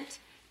content,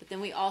 but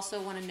then we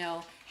also want to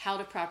know how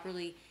to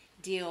properly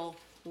deal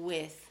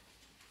with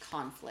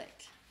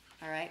conflict.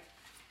 All right?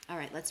 All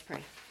right, let's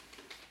pray.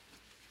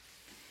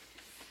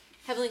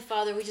 Heavenly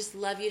Father, we just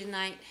love you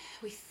tonight.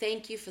 We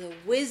thank you for the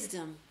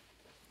wisdom.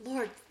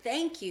 Lord,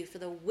 thank you for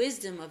the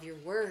wisdom of your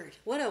word.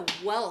 What a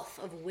wealth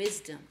of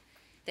wisdom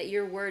that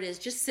your word is.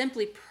 Just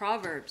simply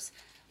Proverbs.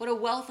 What a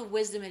wealth of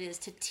wisdom it is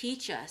to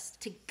teach us,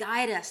 to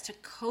guide us, to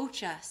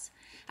coach us.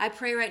 I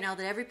pray right now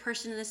that every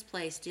person in this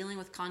place dealing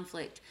with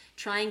conflict,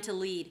 trying to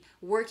lead,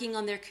 working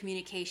on their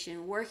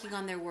communication, working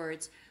on their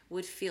words,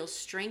 would feel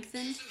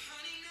strengthened,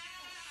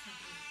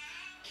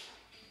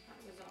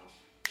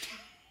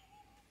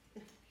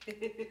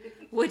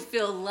 would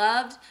feel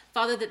loved.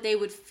 Father, that they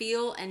would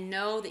feel and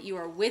know that you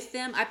are with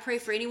them. I pray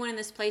for anyone in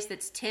this place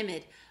that's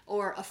timid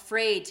or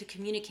afraid to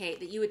communicate,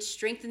 that you would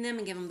strengthen them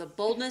and give them the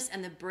boldness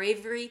and the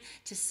bravery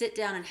to sit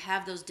down and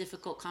have those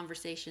difficult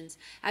conversations.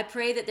 I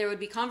pray that there would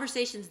be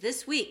conversations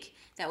this week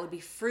that would be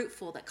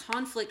fruitful, that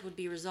conflict would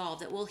be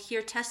resolved, that we'll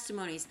hear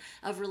testimonies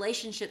of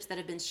relationships that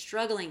have been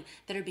struggling,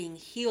 that are being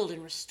healed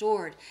and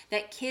restored,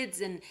 that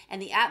kids and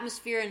the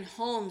atmosphere in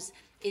homes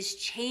is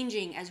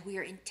changing as we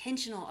are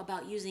intentional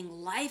about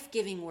using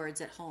life-giving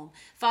words at home.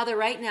 Father,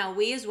 right now,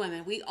 we as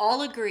women, we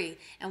all agree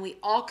and we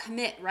all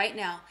commit right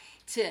now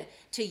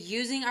to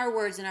using our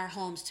words in our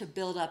homes to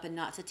build up and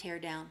not to tear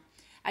down.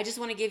 I just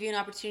want to give you an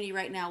opportunity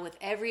right now with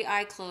every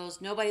eye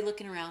closed, nobody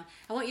looking around.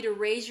 I want you to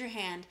raise your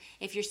hand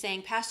if you're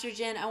saying, Pastor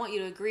Jen, I want you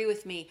to agree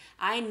with me.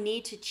 I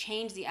need to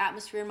change the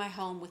atmosphere in my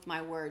home with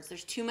my words.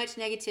 There's too much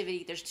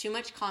negativity. There's too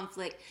much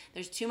conflict.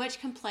 There's too much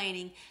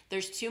complaining.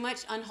 There's too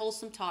much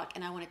unwholesome talk,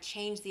 and I want to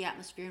change the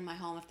atmosphere in my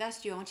home. If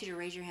that's you, I want you to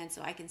raise your hand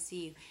so I can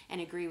see you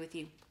and agree with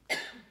you.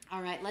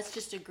 All right, let's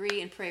just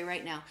agree and pray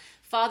right now.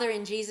 Father,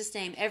 in Jesus'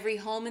 name, every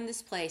home in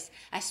this place,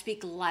 I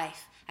speak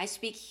life. I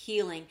speak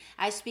healing.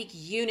 I speak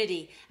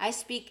unity. I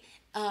speak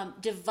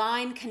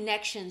divine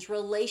connections,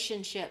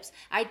 relationships.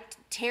 I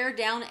tear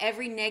down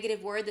every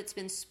negative word that's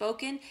been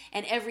spoken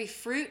and every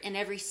fruit and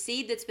every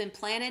seed that's been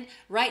planted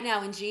right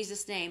now in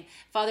Jesus' name.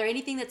 Father,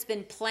 anything that's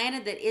been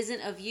planted that isn't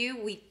of you,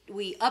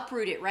 we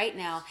uproot it right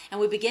now and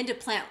we begin to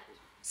plant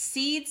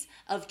seeds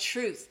of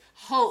truth,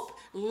 hope,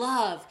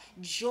 love,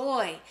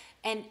 joy,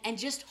 and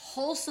just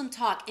wholesome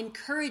talk,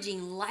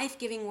 encouraging,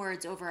 life-giving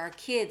words over our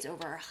kids,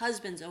 over our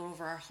husbands,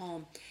 over our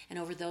home, and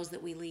over those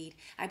that we lead.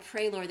 I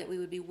pray, Lord, that we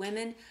would be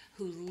women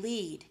who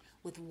lead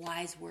with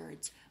wise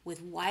words,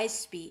 with wise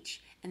speech,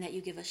 and that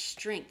you give us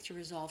strength to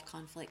resolve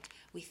conflict.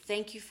 We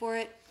thank you for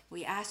it,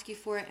 we ask you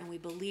for it, and we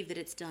believe that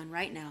it's done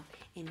right now.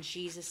 In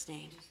Jesus'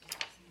 name,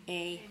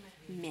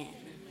 amen.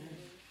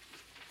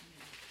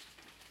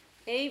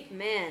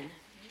 Amen.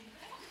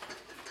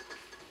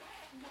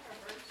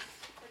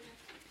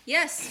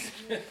 Yes.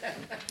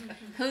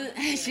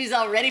 She's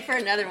all ready for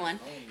another one.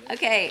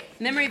 Okay,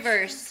 memory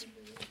verse.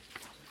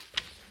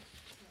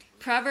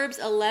 Proverbs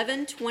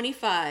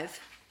 11:25.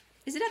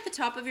 Is it at the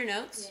top of your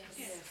notes?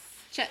 Yes.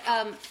 Check,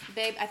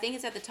 babe, I think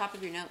it's at the top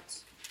of your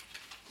notes.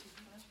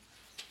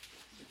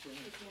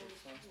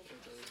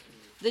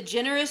 The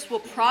generous will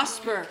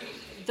prosper.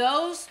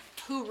 Those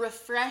who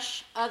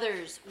refresh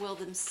others will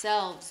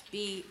themselves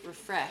be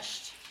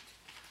refreshed.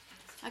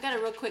 I got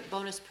a real quick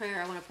bonus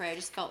prayer I want to pray. I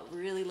just felt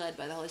really led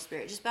by the Holy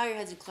Spirit. Just bow your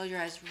heads and close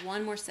your eyes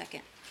one more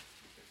second.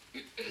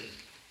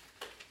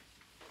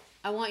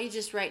 I want you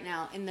just right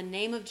now, in the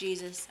name of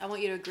Jesus, I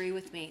want you to agree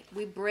with me.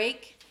 We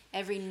break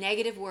every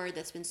negative word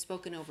that's been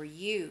spoken over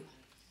you.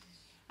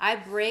 I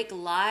break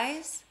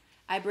lies.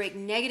 I break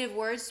negative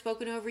words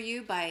spoken over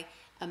you by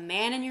a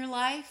man in your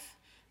life,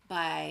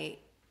 by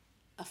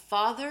a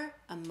father,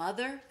 a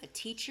mother, a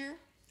teacher,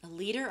 a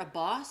leader, a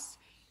boss.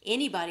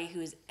 Anybody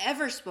who has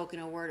ever spoken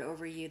a word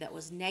over you that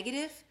was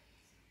negative,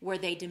 where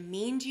they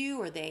demeaned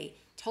you, or they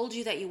told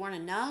you that you weren't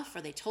enough,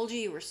 or they told you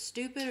you were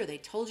stupid, or they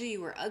told you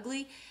you were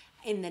ugly,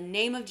 in the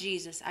name of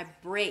Jesus, I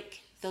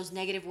break those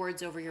negative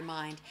words over your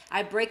mind.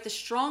 I break the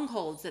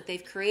strongholds that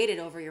they've created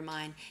over your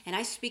mind, and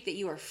I speak that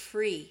you are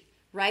free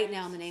right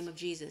now in the name of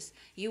Jesus.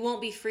 You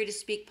won't be free to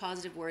speak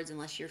positive words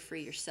unless you're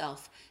free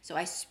yourself. So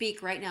I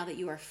speak right now that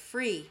you are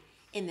free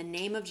in the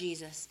name of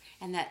Jesus,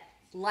 and that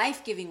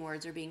life-giving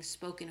words are being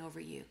spoken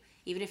over you,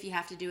 even if you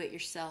have to do it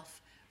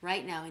yourself.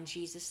 Right now, in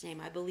Jesus' name,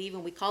 I believe,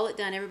 and we call it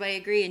done. Everybody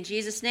agree in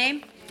Jesus'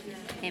 name?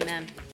 Amen. Amen.